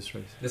winning this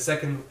race. The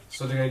second,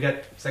 so they're gonna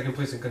get second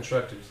place in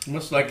constructors.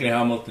 most likely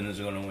Hamilton is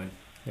gonna win.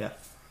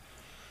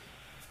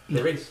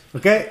 The race.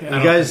 Okay, I you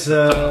don't guys.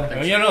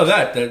 You know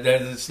that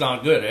it's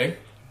not good, eh?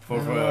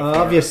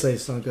 Obviously,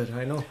 it's not good.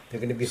 I know. They're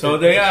going to be So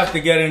they have to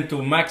get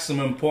into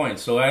maximum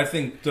points. So I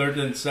think third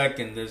and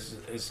second is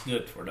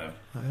good for them.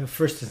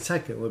 First and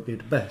second would be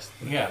the best.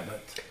 Yeah,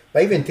 but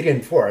But even 3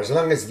 and 4, as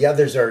long as the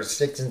others are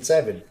 6 and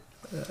 7.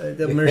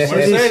 The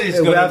Mercedes Mercedes,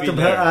 we gonna have be to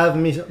there. have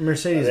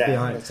Mercedes Yeah,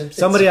 behind. it's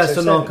Somebody has 6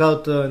 to or knock 7.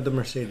 out the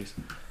Mercedes.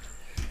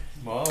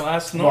 well,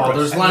 that's Well, Norris.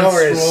 there's And Lance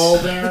Norris. Stroll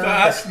there.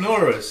 That's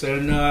Norris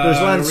and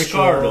There's Lance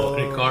Ricardo.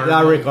 Stroll.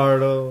 Yeah,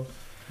 Ricardo.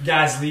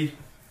 Gasly.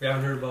 We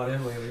haven't heard about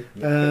him lately.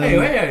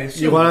 Hey,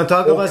 You want to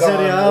talk about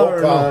Serie A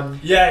or no? Ocon.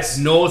 Yes.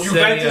 No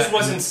Juventus Serie A.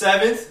 was in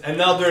 7th, and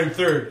now they're in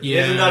 3rd.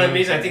 Yeah. Isn't that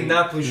amazing? I think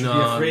Napoli should be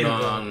No, afraid of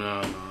no, them.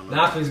 no, no.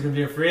 Napoli's going to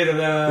be afraid of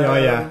them. Oh,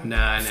 yeah.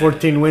 Nah,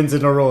 14 wins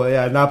in a row.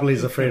 Yeah,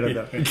 Napoli's afraid of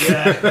that.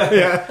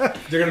 Yeah.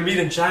 They're going to meet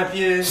in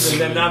Champions,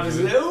 and then Napoli's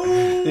going to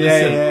ooh,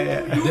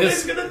 Yeah.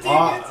 Juve's going to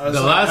take it.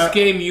 The last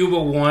game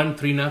Juve won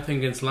 3-0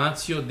 against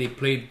Lazio. They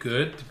played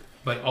good,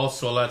 but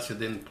also Lazio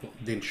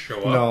didn't show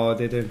up. No,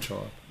 they didn't show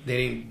up.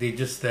 They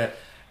just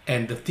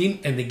and the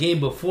team and the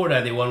game before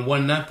that they won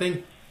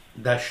 1-0.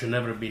 That should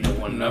never have been a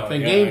 1-0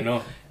 yeah, game. I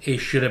know. It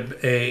should have.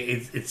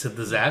 It's a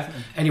disaster.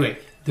 Anyway,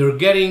 they're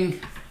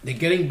getting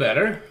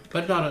better,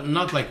 but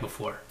not like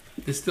before.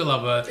 They still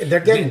have a.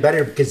 They're getting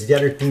better because the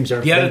other teams are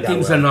The other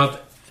teams are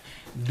not.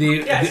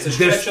 Yeah, it's the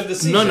stretch of the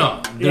season.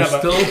 No. They're Yeah, but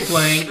still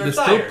playing. they're They're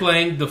still tired.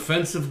 playing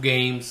defensive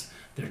games.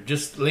 They're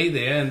just lay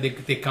there and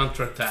they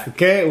counterattack.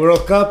 Okay,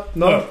 World Cup.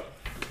 No. Look,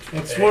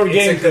 it's 4 It's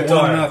games in to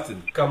Qatar.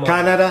 1-0. Come on.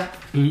 Canada.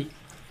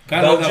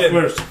 Canada Belgium.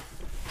 first.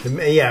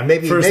 Yeah,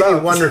 maybe First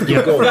out. 1 or 2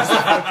 Yeah. goals.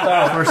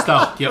 First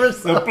out. Yep.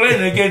 We're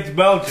playing against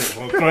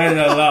Belgium. We're playing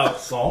out loud.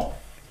 So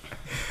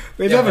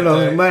We never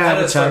know. We might have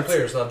a Canada's star chance.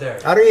 player's not there.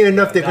 I don't even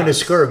know if they're going to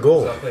score a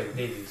goal. Not playing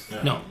Davies.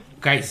 No,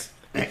 guys.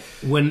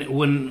 When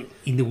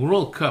in the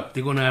World Cup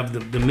they're gonna have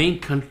the main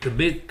the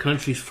big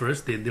countries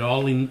first. They're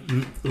all in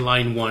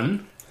line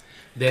one.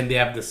 Then they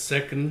have the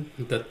second,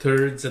 the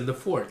thirds, and the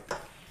fourth.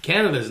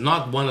 Canada is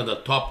not one of the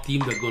top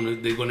teams.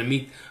 They're gonna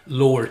meet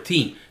lower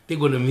team. They're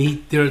gonna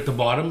meet there at the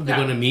bottom. They're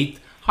Yeah. gonna meet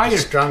higher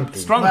Strong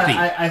team. But team.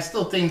 I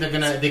still think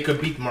they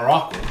could beat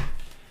Morocco.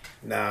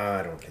 No,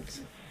 I don't think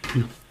so.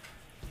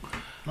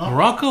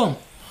 Morocco,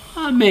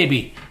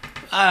 maybe.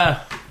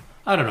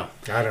 I don't know.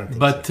 I don't think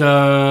But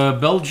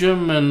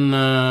Belgium and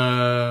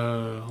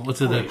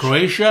what's it?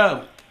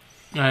 Croatia.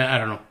 I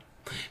don't know.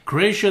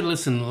 Croatia,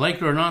 listen, like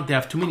it or not, they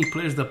have too many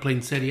players that play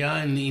in Serie A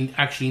and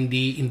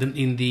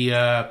in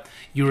the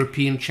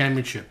European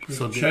Championship.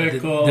 So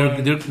Checo they're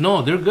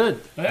good.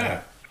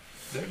 yeah,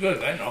 they're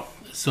good. I know.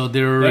 So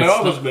they're They've it's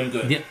always not- been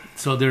good. Yeah,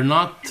 so they're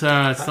not. It's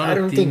not I a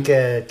don't team.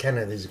 think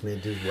Canada is going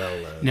to do well.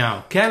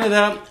 Now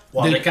Canada.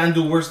 Well, they- they can't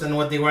do worse than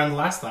what they were in the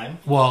last time.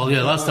 Well,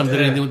 yeah, last time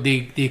Yeah.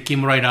 they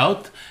came right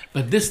out,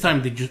 but this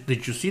time did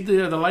you see the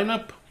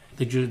lineup?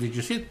 Did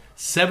you see it?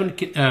 7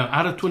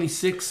 out of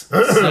 26,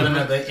 7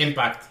 at the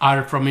impact.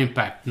 are from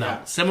Impact. Now Yeah.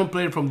 7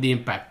 players from the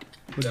Impact.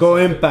 Go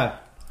Impact.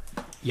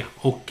 Yeah,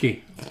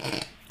 okay.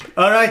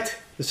 All right.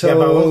 So yeah,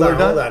 but hold we're on,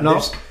 done. hold on.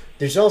 No.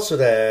 There's also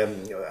the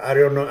I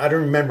don't know. I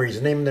don't remember his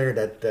name there.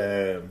 That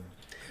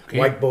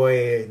white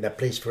boy that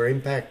plays for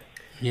Impact.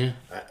 Yeah.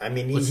 I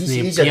mean, What's he's, his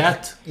name? he's a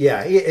Piat?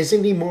 yeah.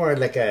 Isn't he more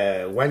like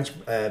a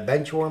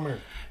bench warmer?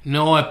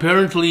 No,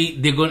 apparently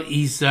they're going.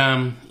 He's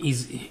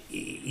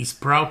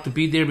proud to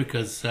be there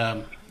because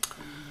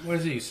Where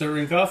is he?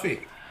 Serving coffee?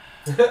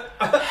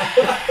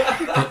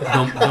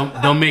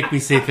 don't make me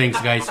say things,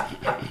 guys,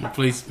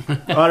 please.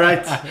 All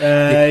right.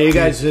 You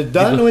guys are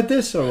done with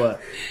this or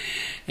what?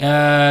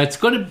 It's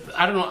gonna.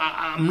 I don't know.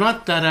 I'm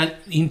not that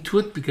into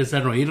it because I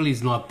don't know.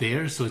 Italy's not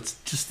there, so it's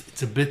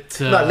a bit.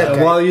 No, look,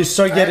 Well, you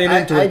start getting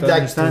into it. I'd like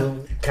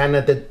Understand? to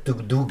Canada to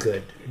do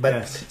good, but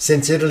Yes.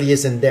 since Italy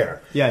isn't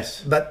there,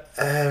 Yes. but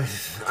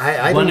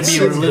I Want don't to be see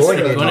it going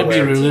realistic. Want to be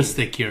anywhere.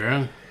 realistic here,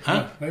 huh?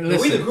 Huh? The way the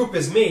Listen, group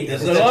is made,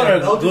 there's is a that lot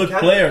of Belgium, good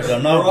Canada, players are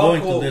not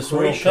going to Morocco, this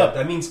World Croatia. Cup.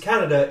 That means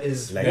Canada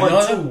is Like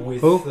 1-2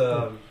 with. Who?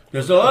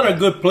 there's a lot of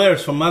good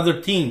players from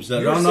other teams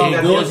that You're are saying not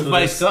that going It to goes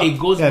by. this cup. It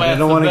goes Yeah, by they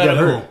don't wanna get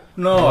alphabetical. hurt.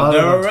 No,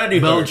 they're already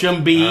hurt.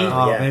 Belgium B,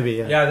 Oh, Yeah. maybe.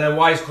 Yeah. Yeah, then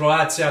why is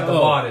Croatia at the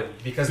Oh. bottom?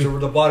 Because they were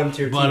the bottom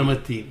tier bottom team.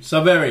 of teams.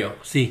 Saverio.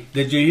 See,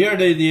 Did you hear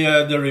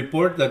the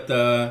report that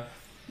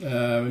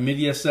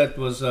Mediaset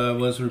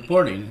was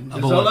reporting? There's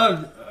About a what? lot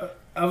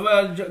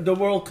of the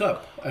World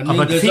Cup. I mean,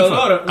 about the there's a FIFA.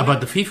 lot of About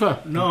the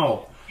FIFA.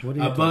 no. What are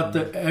you About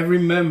talking every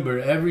member,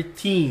 every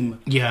team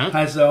Yeah.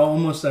 has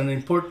almost an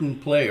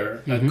important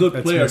player, a good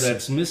That's player missing.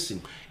 that's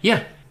missing. Yeah,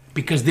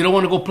 because they don't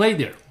want to go play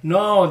there.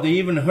 No, they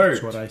even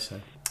hurt. That's what I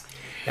said.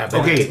 Yeah, but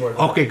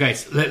Okay,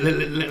 guys. Let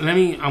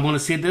me. I want to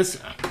say this.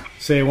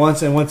 Say it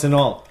once and once and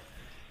all.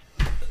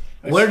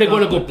 Where they're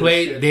going to go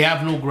play, they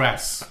have no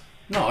grass.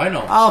 No, I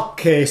know.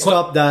 Okay,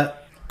 stop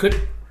that. Could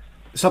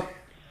Stop.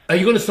 are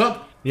you going to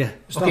stop? Yeah.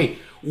 Stop. Okay.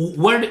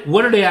 What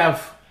do they have?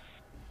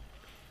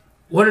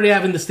 What do they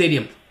have in the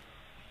stadium?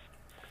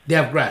 They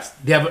have grass.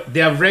 They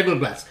have regular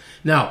grass.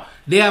 Now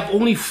they have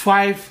only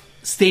 5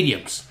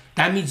 stadiums.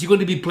 That means you're going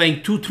to be playing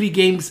 2-3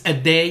 games a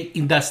day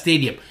in that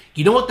stadium.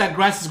 You know what that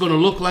grass is going to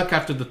look like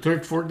after the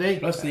third, fourth day?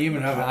 Plus, they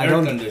even have I air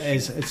don't.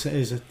 conditioning.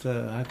 Is it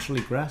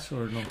actually grass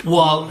or no?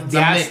 Well, It's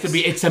there a has mix. to be.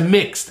 It's a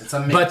mix. It's a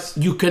mix.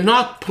 But you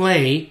cannot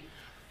play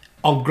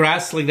on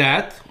grass like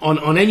that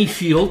on any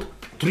field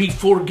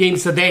 3-4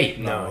 games a day.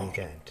 No, you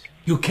can't.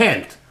 You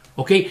can't.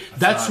 Okay,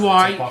 that's not-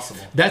 why. it's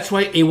impossible. That's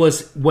why it was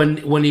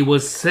when it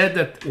was said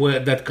that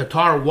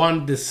Qatar won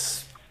this.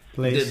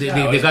 Place. They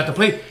got to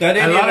play. That A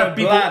idiot lot of of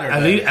people.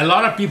 Bladder, A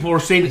lot of people were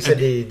saying He said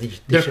they they're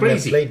shouldn't have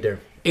crazy. played there.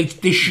 They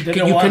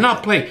don't You want cannot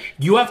to. play.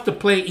 You have to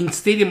play in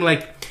stadium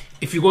like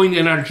if you're going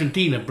in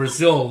Argentina,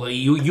 Brazil,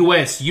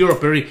 US,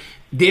 Europe.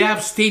 They have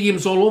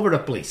stadiums all over the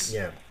place.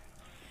 Yeah.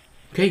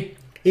 Okay.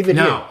 Even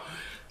now,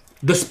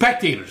 the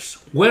spectators,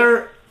 where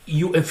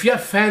you if you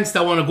have fans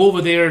that want to go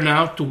over there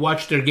now to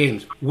watch their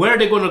games, where are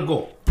they going to go?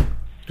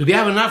 Do they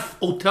have enough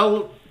hotel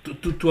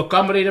to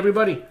accommodate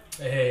everybody?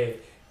 Hey,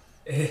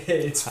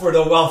 it's for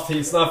the wealthy.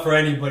 It's not for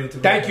anybody to.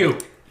 Thank you.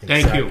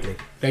 Thank you. Exactly.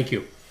 Thank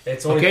you.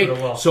 It's only Okay, for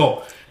the wealthy. so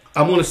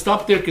I'm going to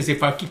stop there because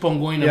if I keep on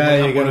going, Yeah,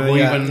 I'm you're going to gonna- go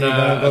yeah, even you're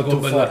gonna go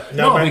too far.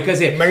 no, because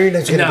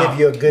Marina's gonna now- give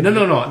you a good-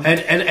 no,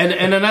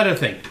 and another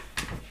thing,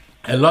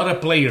 a lot of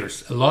players,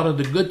 a lot of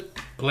the good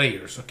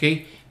players, okay,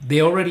 they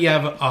already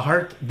have a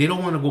heart. They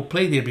don't want to go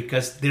play there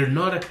because they're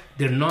not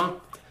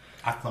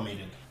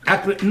Acclimated.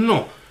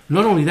 no,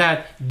 not only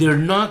that, they're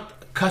not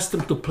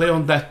accustomed to play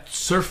on that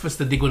surface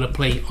that they're going to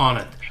play on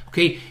it.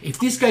 Okay, if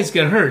these guys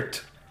get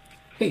hurt,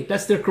 hey,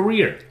 that's their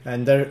career.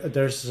 And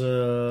there's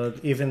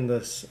even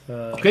this.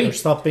 Okay. They're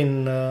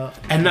stopping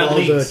And not all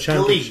leagues, the the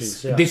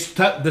championships.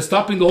 Yeah. They're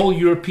stopping the whole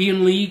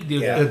European League,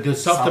 Yeah. the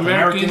South South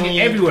American, American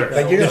League. everywhere.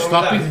 But you They're know-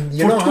 stopping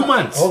You for know 2 how-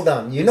 months. Hold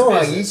on. You know how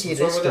business. easy it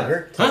What's is wrong to with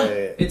hurt. Huh?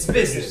 It's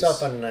business.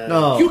 yourself on.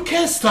 No. You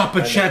can't stop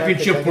a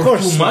championship Of for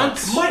course 2 not.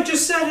 months. Mike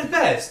just said it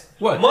best.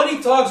 What?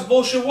 Money talks,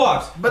 bullshit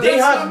walks. But they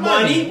that's have not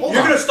money. money. Hold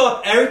You're on. gonna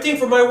stop everything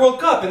for my World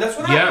Cup, and that's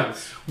what Yeah. happens.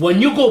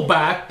 When you go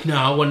back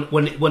now,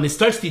 when it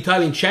starts the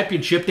Italian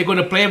championship, they're going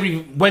to play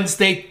every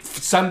Wednesday,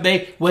 Sunday,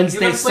 Wednesday,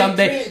 You're gonna play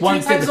Sunday, three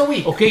Wednesday. times a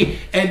week. Okay,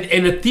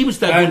 and the teams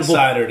that And will go,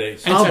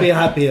 Saturdays. and I'll Sat- be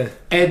happy.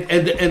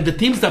 and the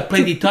teams that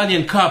play the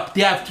Italian Cup,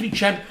 they have three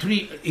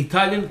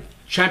Italian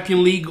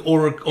Champion League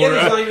or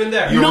Italy's not even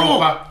there. No.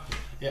 Europa.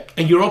 Yeah.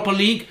 And Europa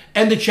League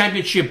and the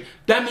Championship.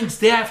 That means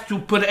they have to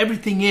put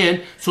everything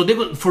in. So they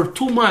go for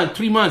 2 months,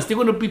 3 months. They're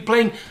going to be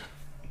playing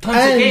tons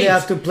of And games. they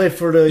have to play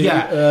for the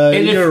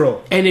and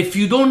Euro. and if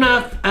you don't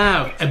have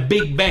a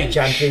big bench,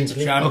 Champions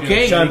League.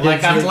 okay, Champions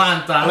Like League.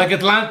 Atlanta. like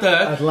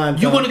Atlanta,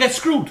 you're going to get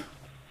screwed.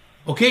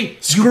 Okay,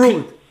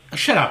 Screwed.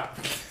 Shut up.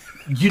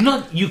 You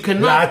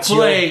cannot Lazio.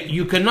 play.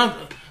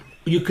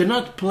 You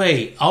cannot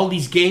play all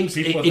these games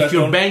People if that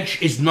your don't- bench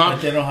is not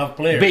If they don't have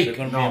players, big. they're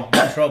going to be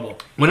in trouble.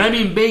 When I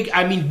mean big,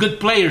 I mean good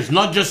players,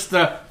 not just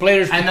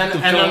players. And then to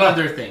and fill up.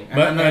 another thing. and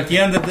But another at the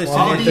end of the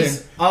All season,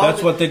 these- all that's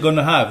the- what they're going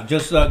to have.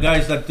 Just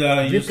guys that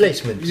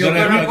Replacements. You're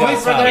Gonna gonna have go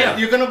guys over out. there.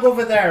 You're gonna go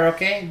over there,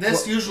 okay?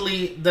 This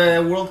usually the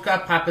World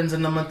Cup happens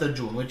in the month of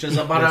June, which is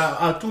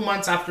about 2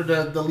 months after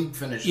the league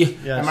finishes. Yeah.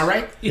 Yes. Am I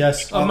right?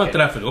 Yes. I'm not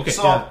traffic. Okay.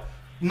 So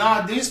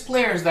now these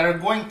players that are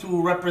going to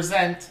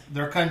represent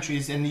their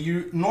countries in the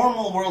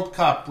normal World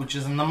Cup, which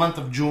is in the month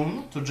of June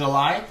to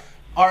July,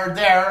 are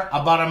there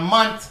about a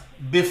month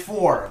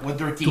before with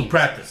their team To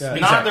practice. Yeah. Now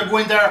Exactly. they're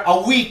going there a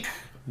week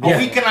and Yeah,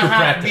 a to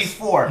half practice.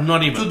 before.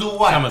 Not even to do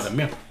what? Some of them,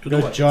 yeah. To do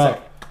Good what? job.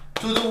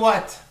 To do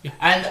what?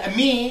 And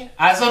me,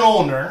 as an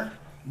owner,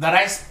 that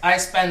I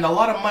spend a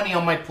lot of money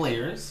on my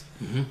players,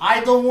 I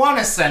don't want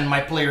to send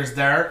my players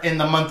there in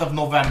the month of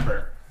November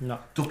No.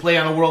 to play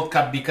on a World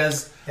Cup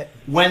because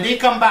when they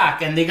come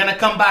back, and they're going to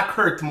come back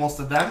hurt, most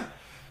of them,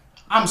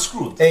 I'm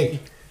screwed. Hey,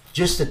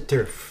 just the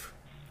turf.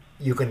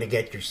 You're gonna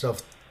get yourself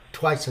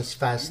twice as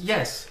fast.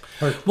 Yes.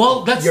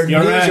 Well, that's Your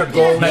knees are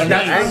going. But Your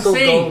that's what I'm ankle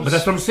saying. goes. But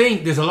that's what I'm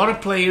saying. There's a lot of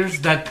players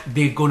that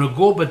they're gonna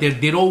go, but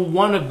they don't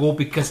want to go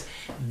because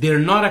they're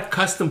not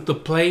accustomed to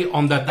play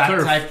on that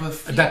turf, type of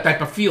field. that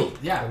type of field.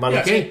 Yeah.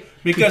 Okay.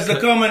 because the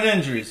common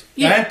injuries,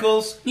 Yeah.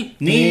 ankles,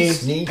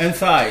 knees, Knees. and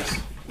thighs.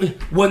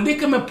 When they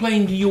come and play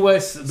in the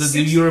U.S.,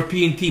 the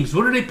European teams,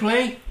 what do they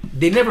play?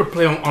 They never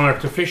play on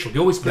artificial. They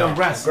always play on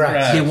grass.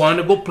 grass. They want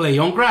to go play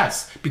on grass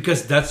because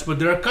that's what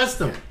they're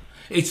accustomed.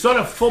 It's not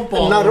a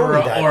football Not or,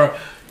 only that. or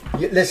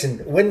Listen,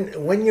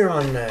 when you're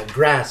on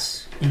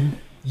grass,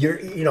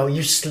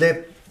 you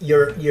slip,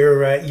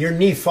 your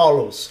knee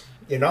follows.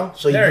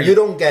 So There you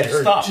don't get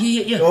hurt. stop.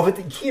 Yeah. Over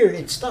here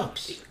it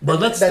stops. Well,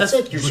 that's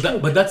it. You're but,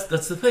 screwed. but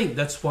that's the thing.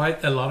 That's why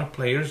a lot of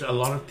players, a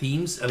lot of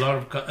teams, a lot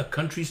of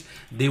countries,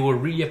 they were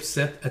really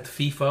upset at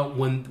FIFA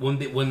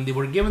when they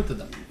were given to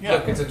them.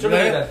 Look, it's a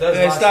tournament that does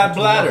It's last that for 2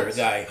 bladder months.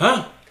 guy.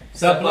 Huh? It's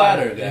that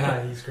bladder guy.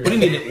 Yeah, he's What crazy.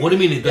 do you mean? What do you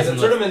mean it It's a doesn't?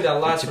 Look? tournament that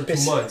lasts for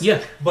 2 months. Yeah.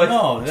 But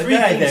No, the 3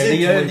 guy games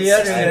there, into the it,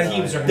 other 16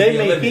 teams are guy. going to be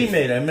He eliminated.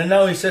 made him, and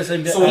now he says, So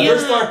Yeah. their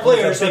star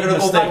players It's a are big going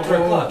to go back to their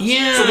mistake. clubs.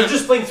 Yeah. So they're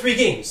just playing 3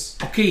 games.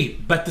 Okay,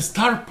 but the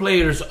star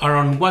players are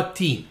on what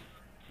team?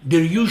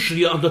 they're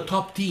usually on the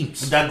top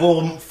teams. That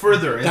go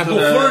further into go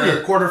the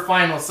further.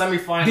 quarterfinals,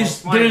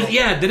 semifinals, finals.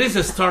 There is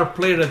a star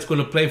player that's going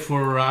to play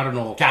for, I don't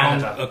know,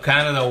 Canada.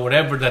 Canada or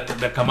whatever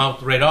that come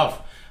out right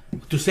off.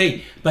 To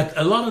say, but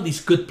a lot of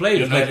these good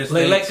players,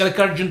 like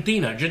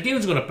Argentina.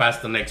 Argentina's going to pass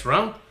the next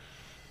round.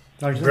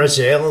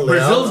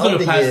 Brazil's going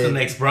to pass the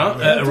next round.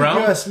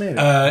 US made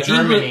it.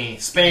 Germany,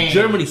 Spain,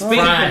 France.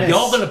 They're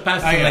all going to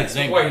pass the next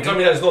round. Why, you tell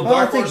me there's no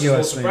dark think horses, no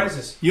US made it.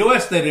 surprises?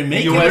 US didn't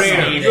make US it.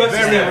 made it. US is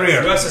Very there.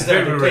 rare. US is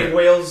there. Very They played rare.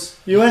 Wales.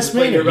 US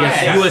made it. Iran.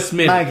 Yeah. US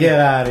made I it. get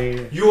out of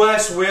here.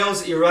 US,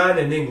 Wales, Iran,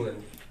 and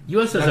England.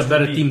 US has That's a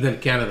better what we- team than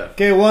Canada.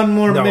 Okay, one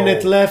more No.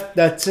 minute left.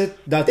 That's it.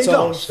 That's They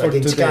all lost for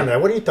against today. Canada.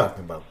 What are you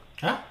talking about?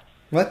 Huh?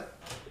 What?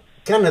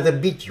 Canada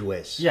beat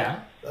US. Yeah.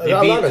 A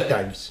lot of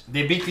times.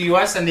 They beat the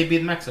US and they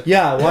beat Mexico.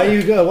 Yeah. Why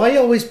you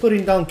always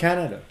putting down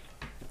Canada?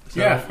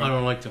 Yeah. I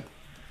don't like them.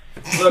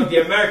 Look,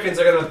 the Americans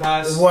are going to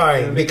pass. Why?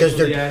 They're gonna make Because it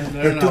to the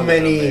there end. are too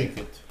many.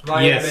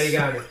 Ryan Yes.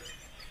 Americano.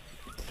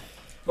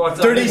 What's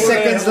up, 30 big boy?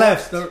 seconds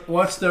left.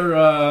 What's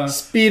their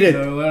Speed it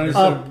what is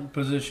up. their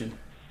position?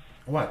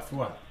 What? For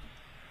what?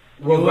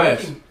 World US.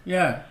 ranking.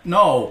 Yeah.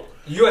 No.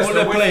 US, Who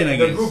they're they playing with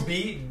the against? Group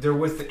B, they're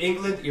with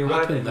England, How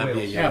Iran, can and that be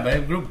Wales. a Yeah,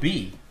 but Group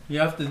B. You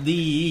have the D,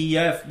 E,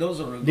 F. Those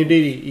are.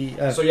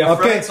 So you have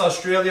Okay. France,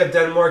 Australia,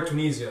 Denmark,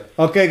 Tunisia.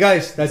 Okay,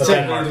 guys. That's Okay.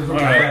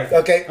 it.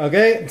 Okay.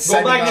 Okay.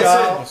 Go back,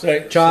 Ciao. that's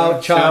it. Ciao.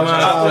 Ciao.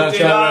 Ciao. Ciao.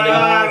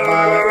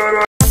 Ciao.